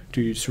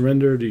 Do you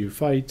surrender? Do you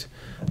fight?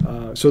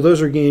 So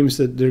those are games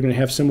that they're going to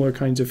have similar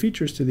kinds of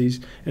features to these,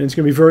 and it's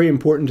going to be very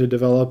important to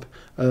develop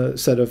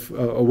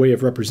a way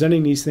of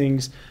representing these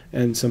things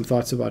and some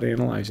thoughts about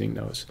analyzing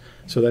those.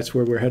 So that's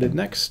where we're headed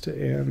next,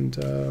 and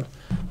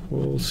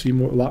we'll see a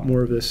lot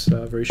more of this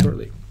very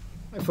shortly.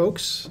 Hi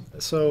folks,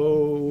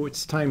 so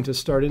it's time to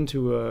start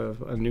into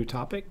a new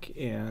topic,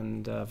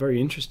 and a very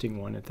interesting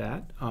one at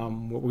that.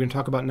 What we're going to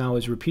talk about now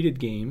is repeated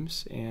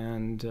games,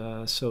 and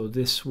so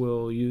this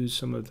will use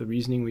some of the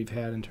reasoning we've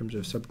had in terms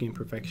of subgame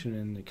perfection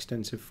and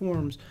extensive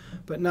forms,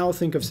 but now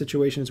think of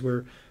situations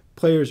where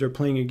players are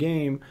playing a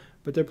game,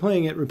 but they're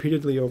playing it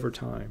repeatedly over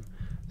time.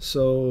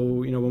 So,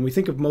 when we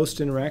think of most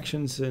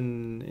interactions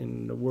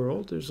in the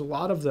world, there's a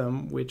lot of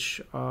them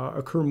which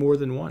occur more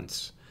than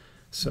once.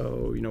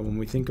 So, when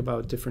we think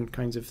about different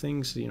kinds of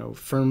things,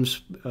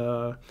 firms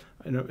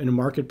in a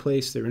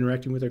marketplace, they're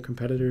interacting with their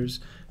competitors.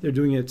 They're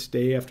doing it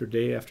day after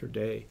day after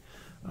day.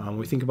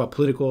 We think about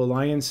political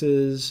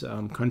alliances,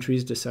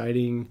 countries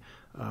deciding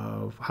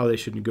how they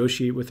should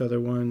negotiate with other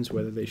ones,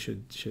 whether they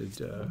should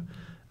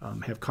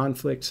have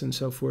conflicts and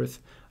so forth.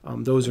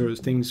 Those are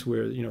things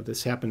where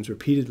this happens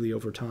repeatedly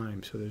over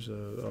time. So there's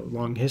a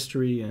long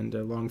history and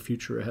a long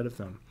future ahead of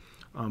them.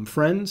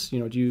 Friends, do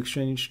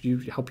you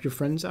help your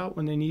friends out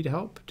when they need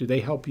help? Do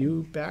they help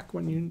you back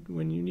when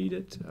you need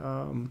it?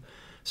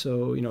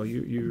 So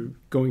you're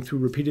going through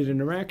repeated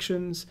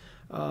interactions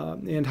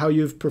and how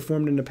you've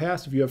performed in the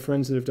past. If you have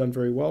friends that have done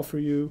very well for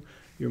you,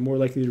 you're more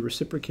likely to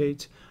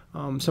reciprocate.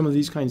 Some of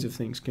these kinds of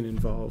things can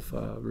involve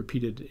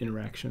repeated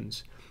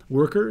interactions.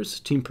 Workers,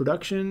 team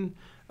production.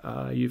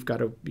 You've got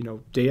to,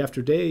 day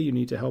after day, you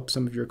need to help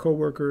some of your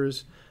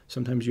coworkers.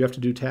 Sometimes you have to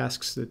do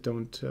tasks that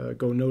don't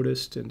go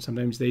noticed, and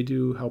sometimes they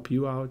do help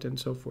you out, and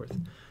so forth.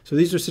 So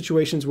these are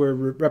situations where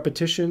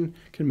repetition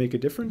can make a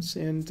difference,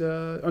 and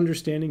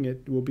understanding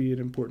it will be an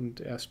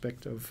important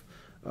aspect of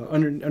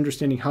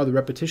understanding how the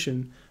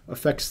repetition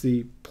affects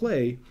the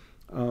play.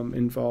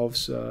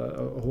 Involves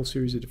a whole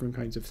series of different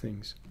kinds of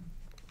things.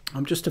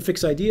 Just to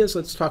fix ideas,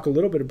 let's talk a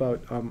little bit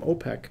about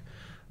OPEC.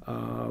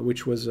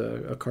 Which was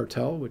a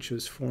cartel which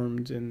was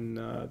formed in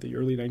the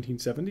early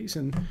 1970s.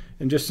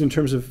 And just in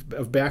terms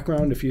of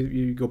background, if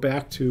you go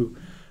back to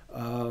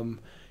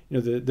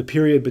the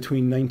period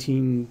between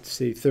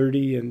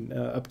 1930 and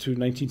up to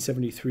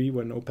 1973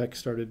 when OPEC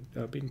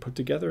started being put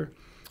together,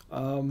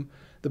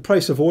 the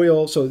price of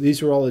oil, so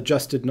these are all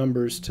adjusted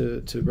numbers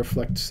to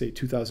reflect, say,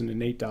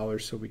 2008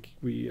 dollars, so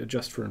we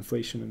adjust for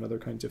inflation and other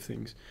kinds of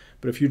things.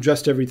 But if you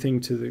adjust everything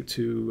to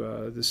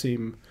the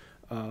same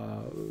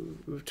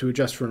to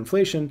adjust for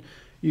inflation,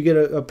 you get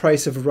a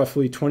price of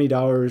roughly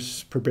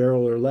 $20 per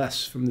barrel or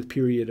less from the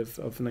period of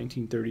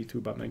 1930 to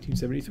about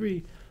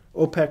 1973.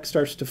 OPEC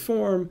starts to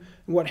form,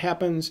 and what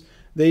happens?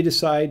 They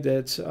decide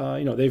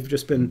that they've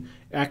just been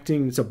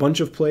acting. It's a bunch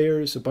of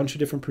players, a bunch of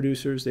different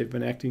producers. They've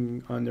been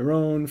acting on their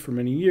own for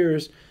many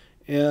years,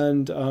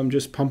 and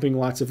just pumping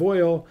lots of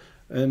oil.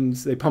 And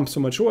they pump so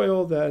much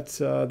oil that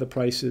the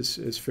price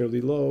is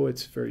fairly low.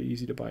 It's very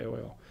easy to buy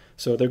oil.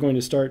 So they're going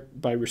to start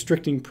by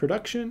restricting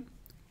production,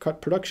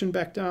 cut production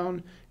back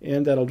down,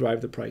 and that'll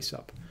drive the price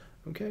up.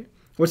 Okay.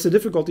 What's the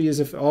difficulty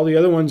is if all the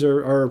other ones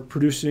are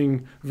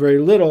producing very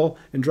little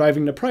and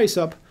driving the price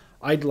up,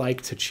 I'd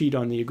like to cheat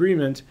on the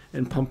agreement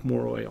and pump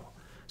more oil.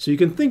 So you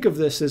can think of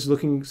this as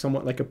looking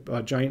somewhat like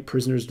a giant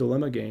prisoner's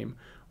dilemma game,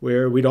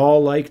 where we'd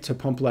all like to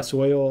pump less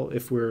oil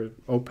if we're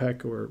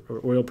OPEC or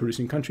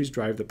oil-producing countries,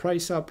 drive the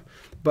price up,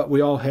 but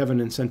we all have an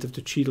incentive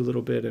to cheat a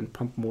little bit and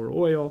pump more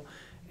oil.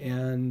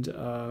 And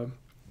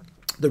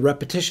the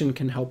repetition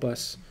can help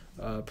us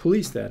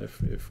police that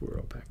if we're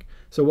OPEC.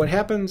 So what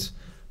happens?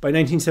 By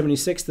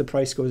 1976, the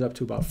price goes up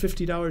to about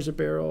 $50 a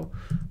barrel.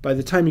 By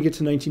the time you get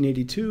to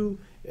 1982,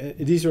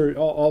 these are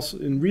also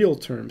in real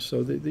terms.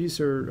 So these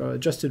are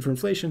adjusted for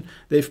inflation.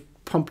 They've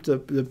pumped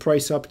the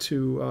price up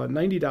to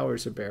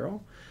 $90 a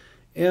barrel.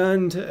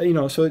 And,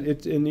 so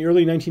in the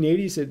early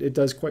 1980s, it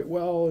does quite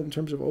well in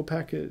terms of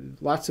OPEC,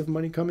 lots of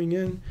money coming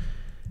in.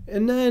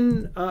 And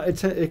then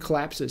it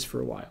collapses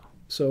for a while.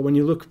 So when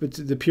you look at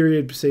the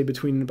period, say,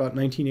 between about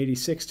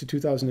 1986 to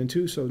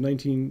 2002, so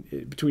between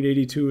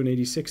 82 and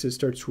 86, it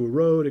starts to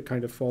erode. It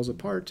kind of falls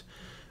apart.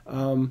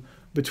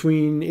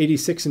 Between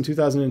 86 and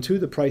 2002,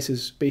 the price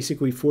is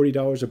basically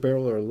 $40 a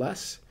barrel or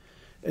less.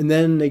 And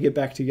then they get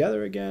back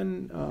together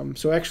again.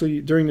 So actually,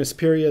 during this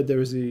period, there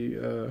was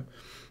the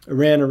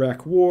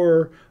Iran-Iraq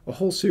war, a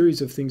whole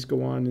series of things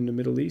go on in the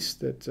Middle East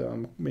that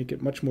make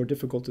it much more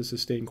difficult to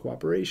sustain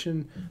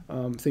cooperation.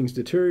 Things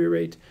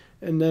deteriorate,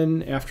 and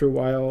then after a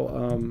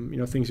while,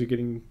 things are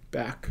getting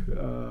back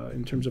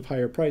in terms of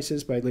higher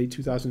prices. By late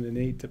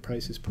 2008, the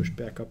price is pushed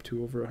back up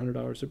to over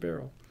 $100 a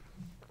barrel.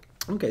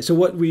 Okay, so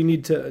what we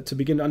need to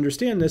begin to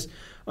understand this,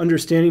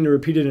 understanding the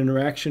repeated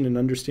interaction and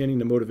understanding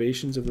the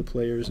motivations of the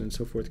players and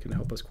so forth can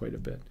help us quite a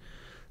bit.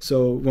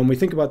 So when we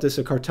think about this,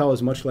 a cartel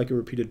is much like a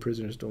repeated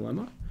prisoner's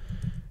dilemma.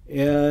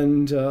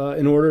 And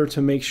in order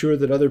to make sure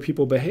that other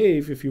people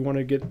behave, if you want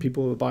to get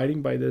people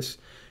abiding by this,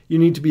 you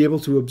need to be able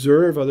to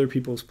observe other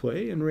people's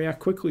play and react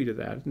quickly to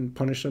that and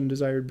punish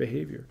undesired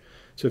behavior.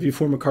 So if you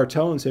form a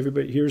cartel and say,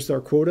 everybody, here's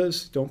our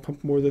quotas, don't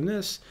pump more than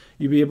this,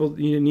 you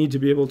need to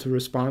be able to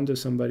respond to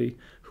somebody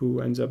who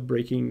ends up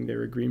breaking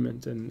their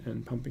agreement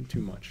and pumping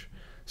too much.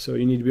 So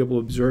you need to be able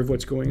to observe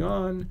what's going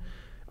on.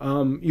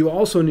 You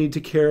also need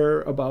to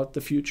care about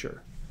the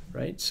future,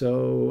 right?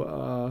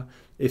 So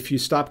if you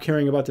stop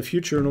caring about the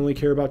future and only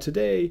care about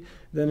today,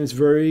 then it's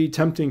very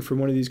tempting for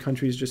one of these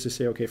countries just to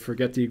say, okay,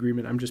 forget the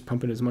agreement. I'm just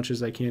pumping as much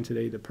as I can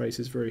today. The price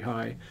is very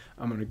high.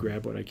 I'm going to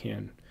grab what I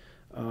can.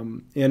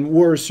 And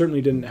wars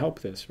certainly didn't help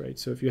this, right?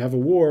 So if you have a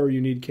war,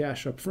 you need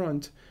cash up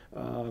front.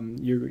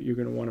 You're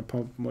going to want to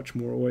pump much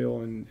more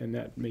oil, and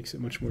that makes it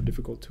much more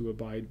difficult to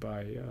abide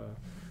by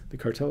the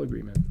cartel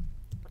agreement.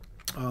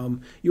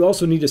 You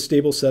also need a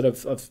stable set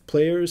of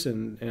players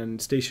and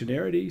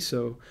stationarity.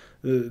 So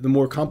the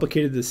more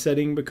complicated the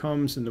setting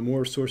becomes and the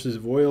more sources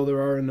of oil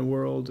there are in the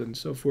world and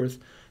so forth.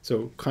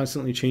 So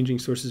constantly changing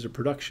sources of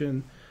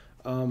production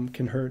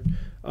can hurt.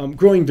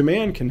 Growing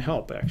demand can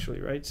help,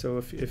 actually, right? So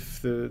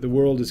if the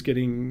world is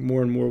getting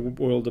more and more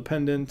oil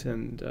dependent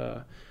and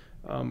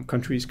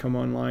countries come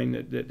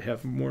online that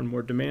have more and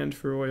more demand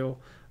for oil,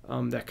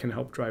 that can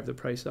help drive the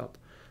price up.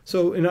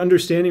 So in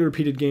understanding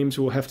repeated games,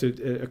 we'll have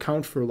to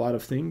account for a lot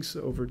of things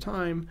over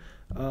time.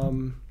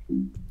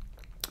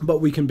 But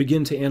we can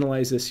begin to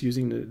analyze this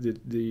using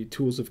the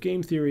tools of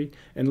game theory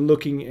and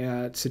looking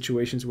at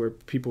situations where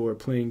people are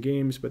playing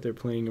games, but they're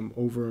playing them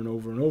over and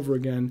over and over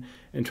again,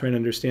 and trying to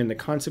understand the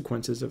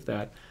consequences of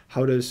that.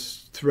 How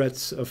does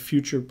threats of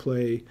future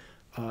play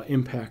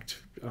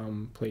impact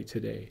play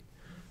today?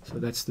 So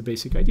that's the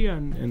basic idea,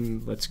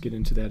 and let's get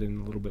into that in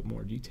a little bit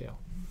more detail.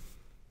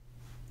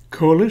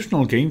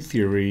 Coalitional game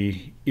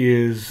theory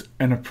is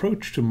an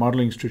approach to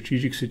modeling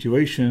strategic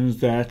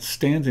situations that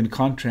stands in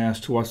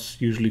contrast to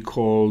what's usually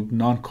called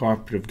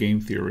non-cooperative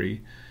game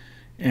theory.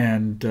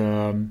 And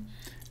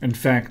in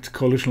fact,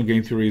 coalitional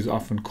game theory is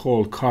often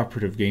called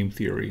cooperative game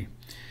theory.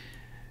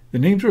 The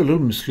names are a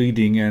little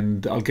misleading,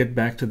 and I'll get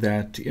back to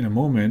that in a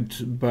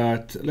moment,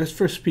 but let's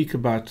first speak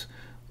about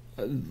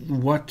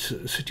what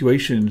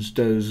situations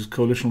does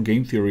coalitional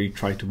game theory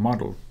try to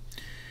model.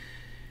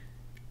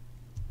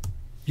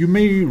 You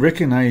may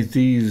recognize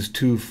these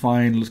two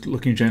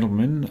fine-looking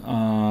gentlemen.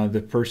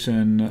 The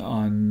person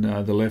on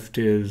the left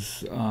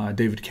is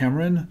David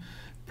Cameron,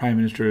 Prime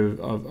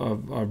Minister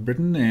of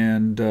Britain,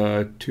 and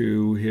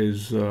to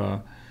his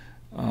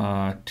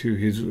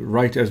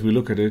right, as we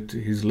look at it,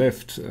 his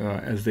left,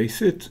 as they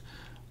sit,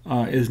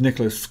 is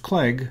Nicholas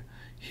Clegg,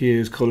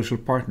 his coalition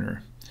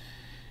partner.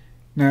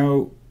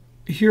 Now,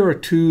 here are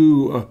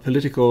two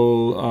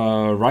political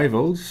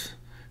rivals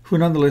who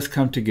nonetheless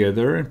come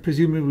together, and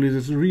presumably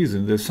there's a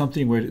reason. There's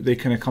something where they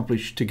can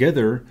accomplish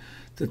together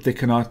that they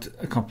cannot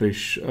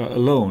accomplish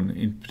alone.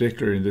 In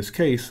particular, in this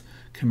case,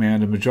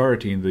 command a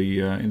majority in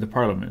the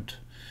parliament.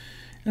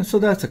 And so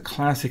that's a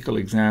classical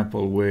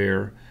example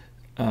where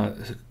a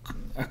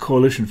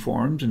coalition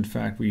forms. In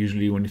fact, we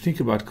usually, when you think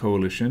about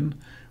coalition,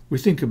 we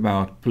think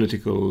about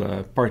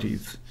political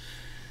parties.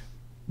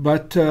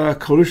 But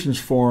coalitions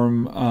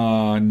form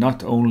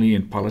not only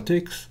in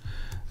politics,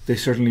 they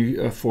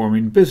certainly form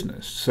in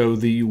business. So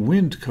the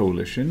WIND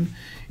coalition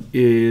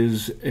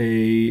is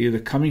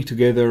the coming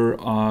together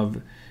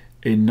of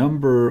a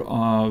number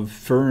of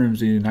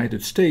firms in the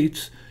United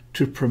States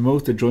to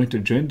promote the joint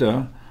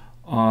agenda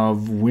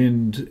of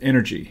wind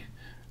energy,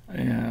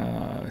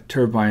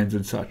 turbines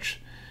and such.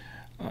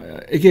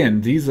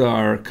 Again, these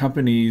are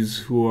companies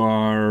who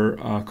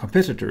are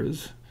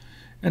competitors,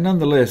 and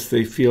nonetheless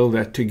they feel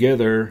that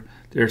together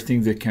there are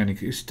things they can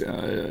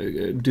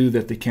do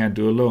that they can't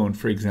do alone.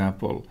 For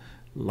example,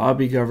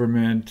 lobby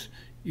government,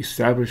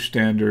 establish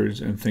standards,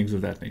 and things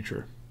of that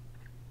nature.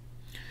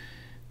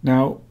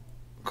 Now,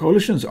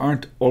 coalitions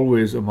aren't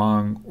always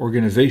among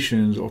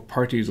organizations or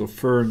parties or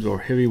firms or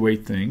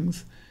heavyweight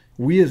things.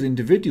 We as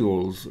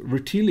individuals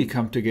routinely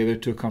come together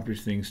to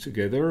accomplish things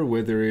together,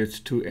 whether it's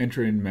to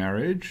enter in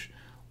marriage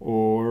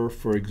or,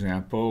 for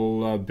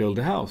example, build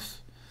a house.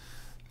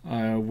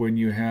 When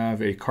you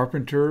have a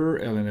carpenter,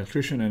 an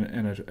electrician,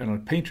 and a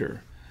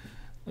painter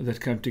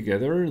that come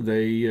together,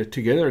 they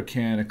together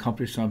can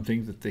accomplish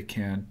something that they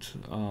can't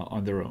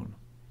on their own.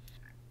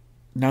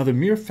 Now, the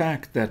mere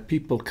fact that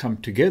people come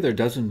together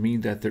doesn't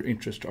mean that their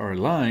interests are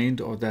aligned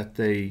or that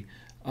they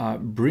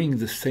bring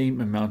the same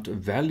amount of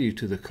value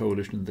to the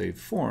coalition they've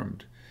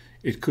formed.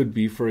 It could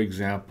be, for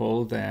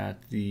example,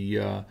 that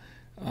the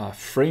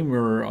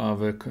framer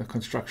of a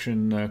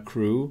construction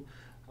crew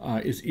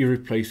is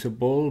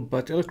irreplaceable,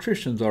 but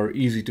electricians are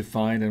easy to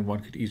find and one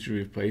could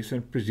easily replace,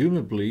 and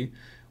presumably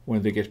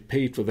when they get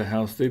paid for the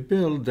house they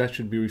build, that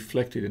should be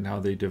reflected in how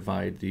they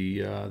divide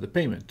the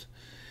payment.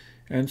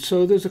 And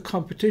so there's a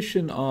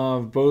competition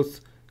of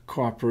both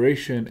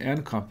cooperation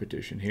and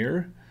competition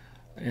here,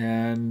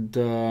 and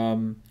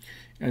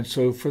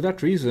so for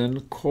that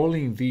reason,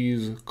 calling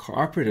these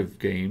cooperative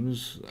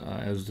games,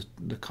 as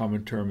the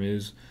common term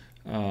is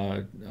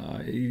a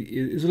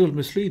little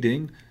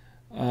misleading.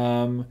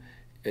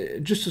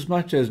 Just as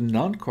much as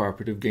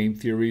non-cooperative game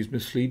theory is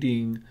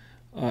misleading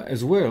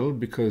as well,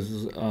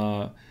 because,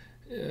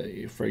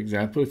 for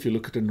example, if you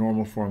look at a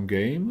normal form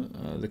game,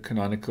 the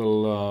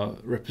canonical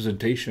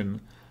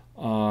representation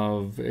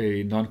of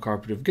a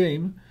non-cooperative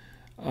game,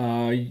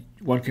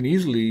 one can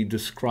easily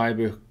describe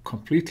a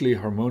completely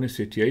harmonious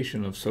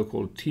situation of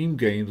so-called team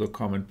games or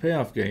common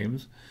payoff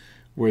games,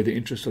 where the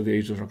interests of the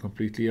agents are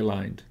completely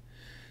aligned.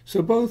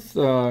 So both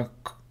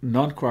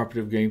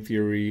non-cooperative game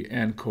theory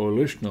and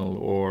coalitional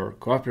or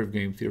cooperative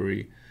game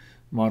theory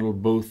model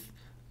both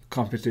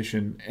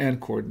competition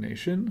and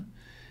coordination.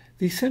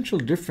 The essential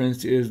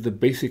difference is the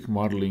basic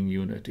modeling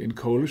unit. In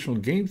coalitional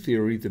game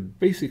theory, the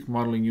basic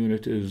modeling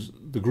unit is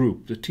the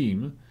group, the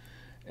team,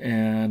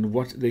 and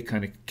what they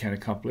can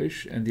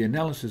accomplish, and the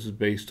analysis is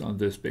based on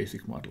this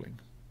basic modeling.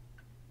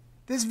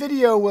 This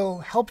video will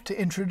help to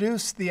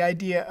introduce the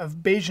idea of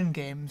Bayesian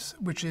games,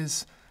 which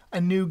is a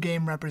new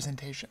game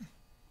representation.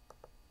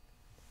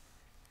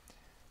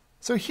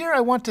 So here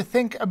I want to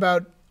think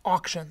about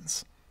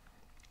auctions.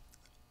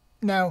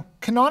 Now,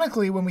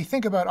 canonically, when we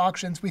think about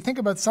auctions, we think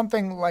about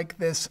something like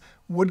this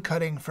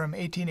woodcutting from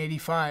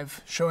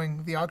 1885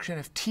 showing the auction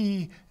of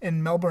tea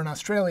in Melbourne,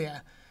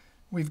 Australia.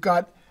 We've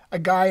got a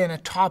guy in a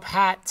top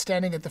hat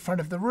standing at the front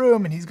of the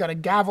room, and he's got a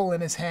gavel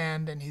in his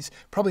hand, and he's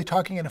probably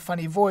talking in a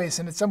funny voice,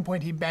 and at some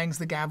point he bangs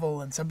the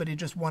gavel and somebody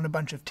just won a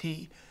bunch of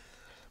tea.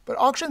 But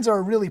auctions are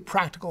a really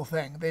practical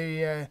thing.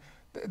 They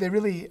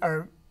really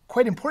are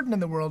quite important in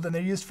the world, and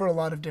they're used for a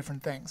lot of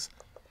different things.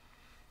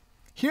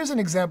 Here's an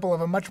example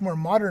of a much more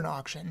modern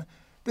auction.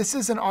 This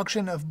is an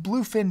auction of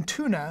bluefin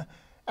tuna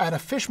at a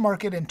fish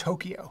market in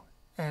Tokyo.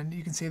 And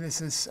you can see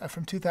this is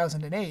from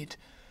 2008.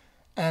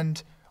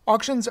 And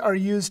auctions are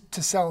used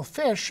to sell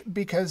fish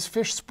because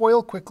fish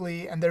spoil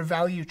quickly and their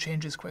value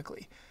changes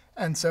quickly.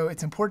 And so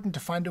it's important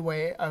to find a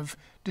way of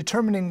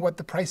determining what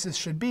the prices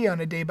should be on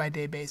a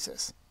day-by-day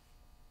basis.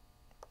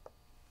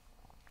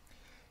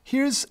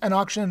 Here's an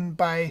auction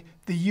by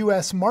the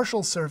US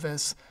Marshal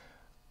Service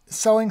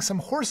selling some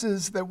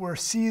horses that were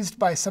seized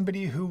by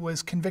somebody who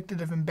was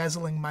convicted of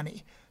embezzling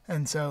money.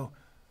 And so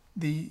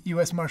the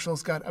US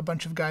Marshals got a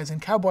bunch of guys in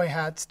cowboy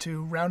hats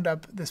to round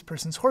up this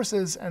person's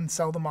horses and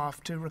sell them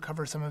off to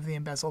recover some of the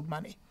embezzled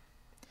money.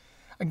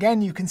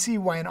 Again, you can see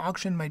why an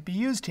auction might be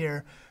used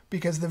here,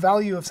 because the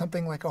value of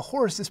something like a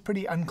horse is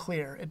pretty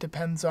unclear. It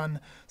depends on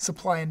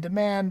supply and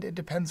demand. It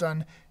depends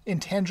on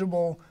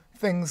intangible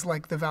things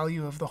like the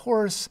value of the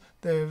horse,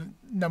 the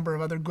number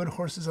of other good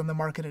horses on the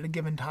market at a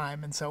given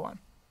time, and so on.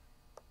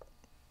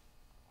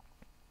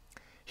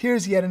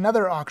 Here's yet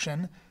another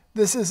auction.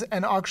 This is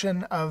an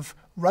auction of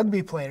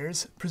rugby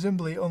players,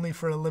 presumably only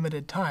for a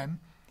limited time.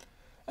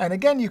 And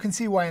again, you can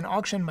see why an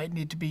auction might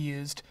need to be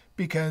used,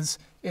 because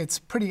it's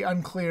pretty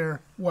unclear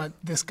what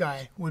this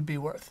guy would be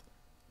worth.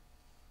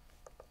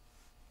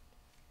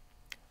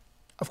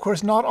 Of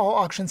course, not all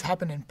auctions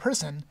happen in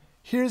person.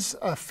 Here's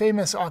a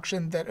famous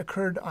auction that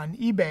occurred on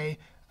eBay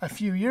a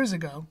few years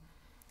ago.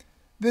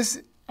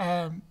 This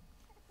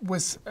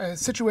was a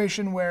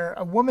situation where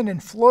a woman in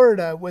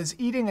Florida was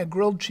eating a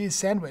grilled cheese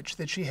sandwich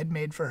that she had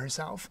made for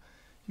herself.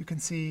 You can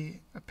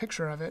see a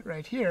picture of it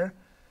right here.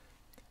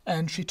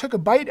 And she took a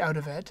bite out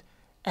of it,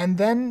 and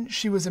then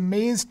she was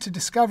amazed to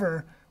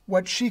discover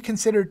what she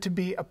considered to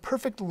be a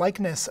perfect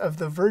likeness of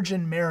the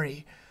Virgin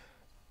Mary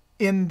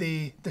in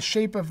the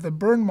shape of the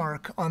burn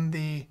mark on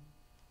the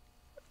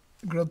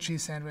grilled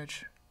cheese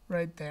sandwich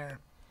right there.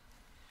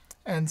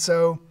 And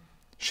so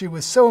she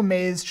was so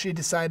amazed, she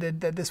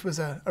decided that this was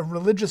a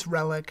religious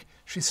relic.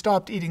 She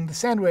stopped eating the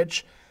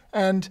sandwich,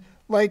 and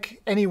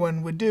like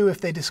anyone would do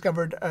if they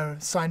discovered a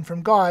sign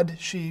from God,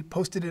 she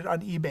posted it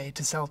on eBay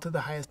to sell to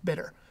the highest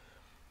bidder.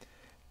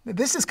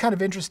 This is kind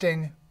of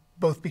interesting,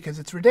 both because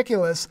it's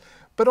ridiculous,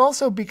 but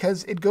also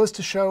because it goes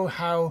to show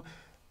how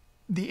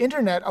the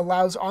internet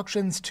allows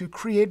auctions to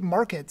create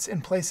markets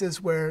in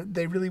places where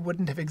they really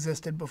wouldn't have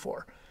existed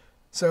before.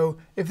 So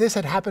if this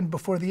had happened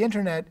before the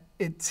internet,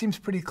 it seems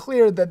pretty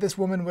clear that this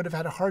woman would have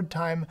had a hard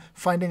time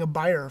finding a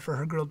buyer for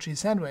her grilled cheese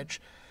sandwich.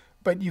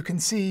 But you can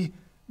see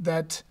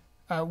that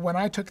when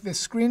I took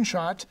this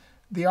screenshot,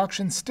 the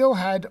auction still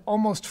had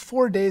almost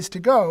 4 days to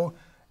go,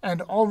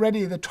 and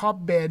already the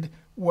top bid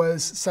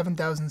was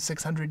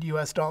 $7,600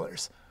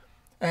 US.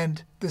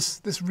 And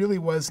this really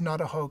was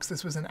not a hoax.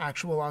 This was an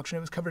actual auction.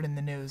 It was covered in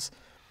the news.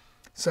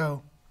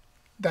 So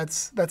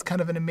that's kind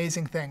of an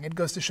amazing thing. It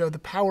goes to show the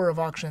power of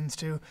auctions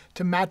to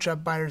match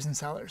up buyers and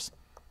sellers.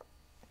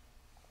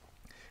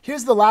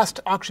 Here's the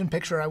last auction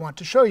picture I want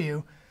to show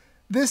you.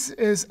 This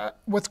is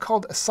what's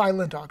called a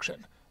silent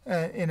auction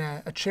in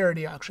a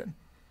charity auction.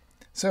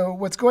 So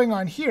what's going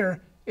on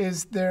here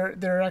is there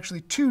are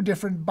actually two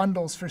different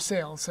bundles for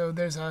sale. So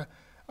there's a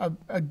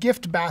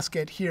gift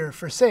basket here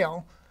for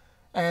sale,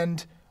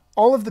 and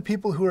all of the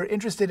people who are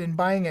interested in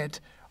buying it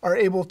are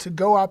able to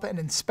go up and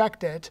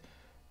inspect it,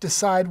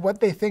 decide what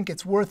they think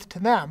it's worth to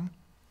them,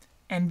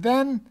 and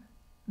then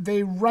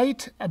they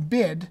write a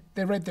bid.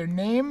 They write their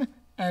name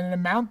and an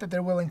amount that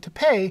they're willing to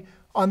pay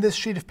on this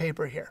sheet of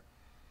paper here.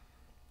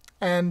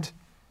 And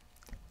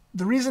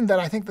the reason that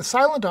I think the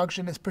silent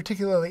auction is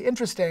particularly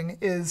interesting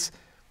is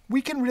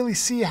we can really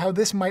see how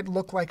this might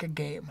look like a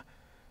game.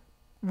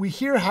 We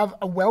here have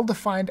a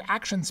well-defined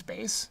action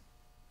space.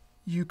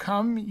 You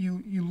come,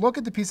 you look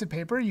at the piece of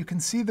paper, you can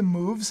see the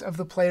moves of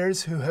the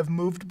players who have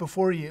moved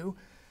before you,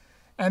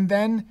 and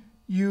then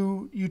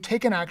you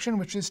take an action,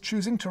 which is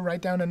choosing to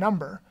write down a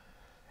number.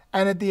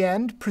 And at the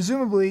end,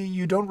 presumably,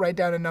 you don't write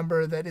down a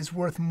number that is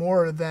worth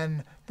more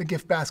than the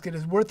gift basket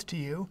is worth to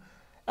you.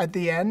 At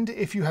the end,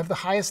 if you have the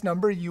highest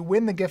number, you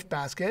win the gift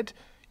basket.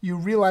 You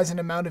realize an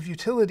amount of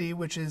utility,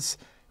 which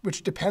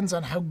depends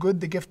on how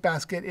good the gift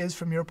basket is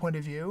from your point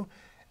of view.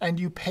 And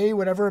you pay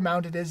whatever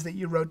amount it is that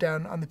you wrote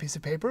down on the piece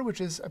of paper,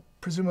 which is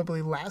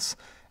presumably less,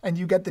 and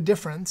you get the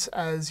difference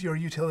as your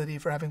utility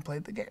for having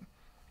played the game.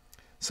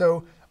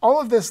 So all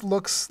of this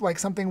looks like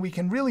something we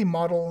can really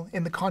model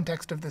in the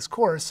context of this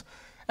course,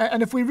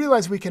 And if we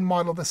realize we can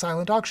model the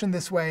silent auction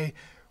this way,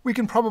 we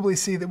can probably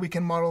see that we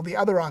can model the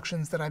other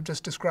auctions that I've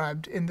just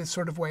described in this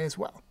sort of way as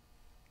well.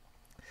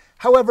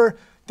 However,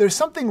 there's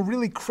something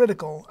really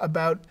critical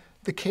about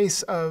the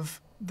case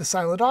of the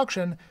silent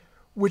auction,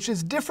 which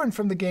is different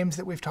from the games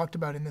that we've talked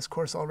about in this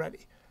course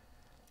already.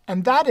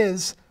 And that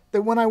is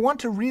that when I want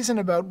to reason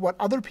about what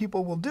other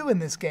people will do in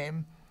this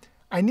game,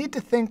 I need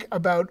to think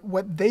about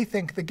what they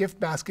think the gift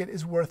basket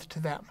is worth to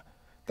them.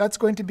 That's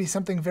going to be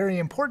something very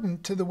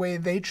important to the way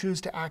they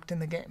choose to act in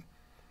the game.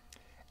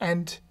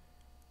 And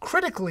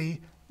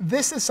critically,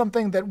 this is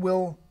something that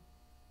will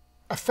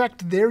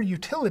affect their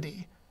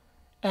utility,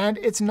 and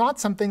it's not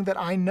something that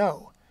I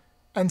know.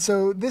 And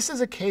so this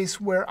is a case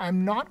where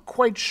I'm not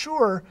quite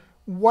sure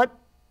what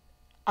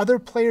other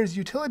players'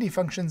 utility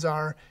functions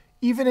are,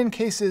 even in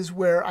cases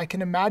where I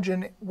can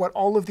imagine what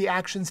all of the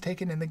actions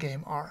taken in the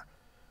game are.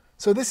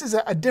 So this is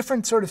a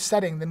different sort of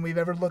setting than we've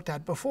ever looked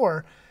at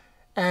before,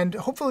 and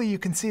hopefully you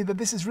can see that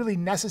this is really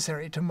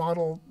necessary to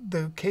model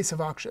the case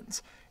of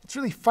auctions. It's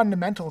really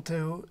fundamental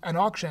to an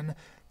auction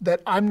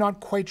that I'm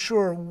not quite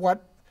sure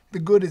what the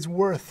good is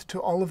worth to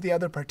all of the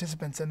other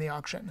participants in the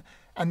auction.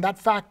 And that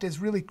fact is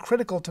really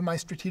critical to my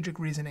strategic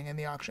reasoning in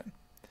the auction.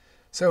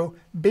 So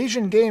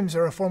Bayesian games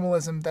are a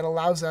formalism that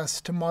allows us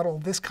to model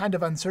this kind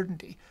of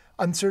uncertainty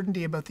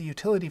about the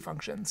utility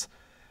functions.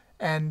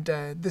 And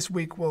this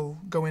week we'll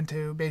go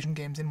into Bayesian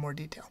games in more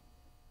detail.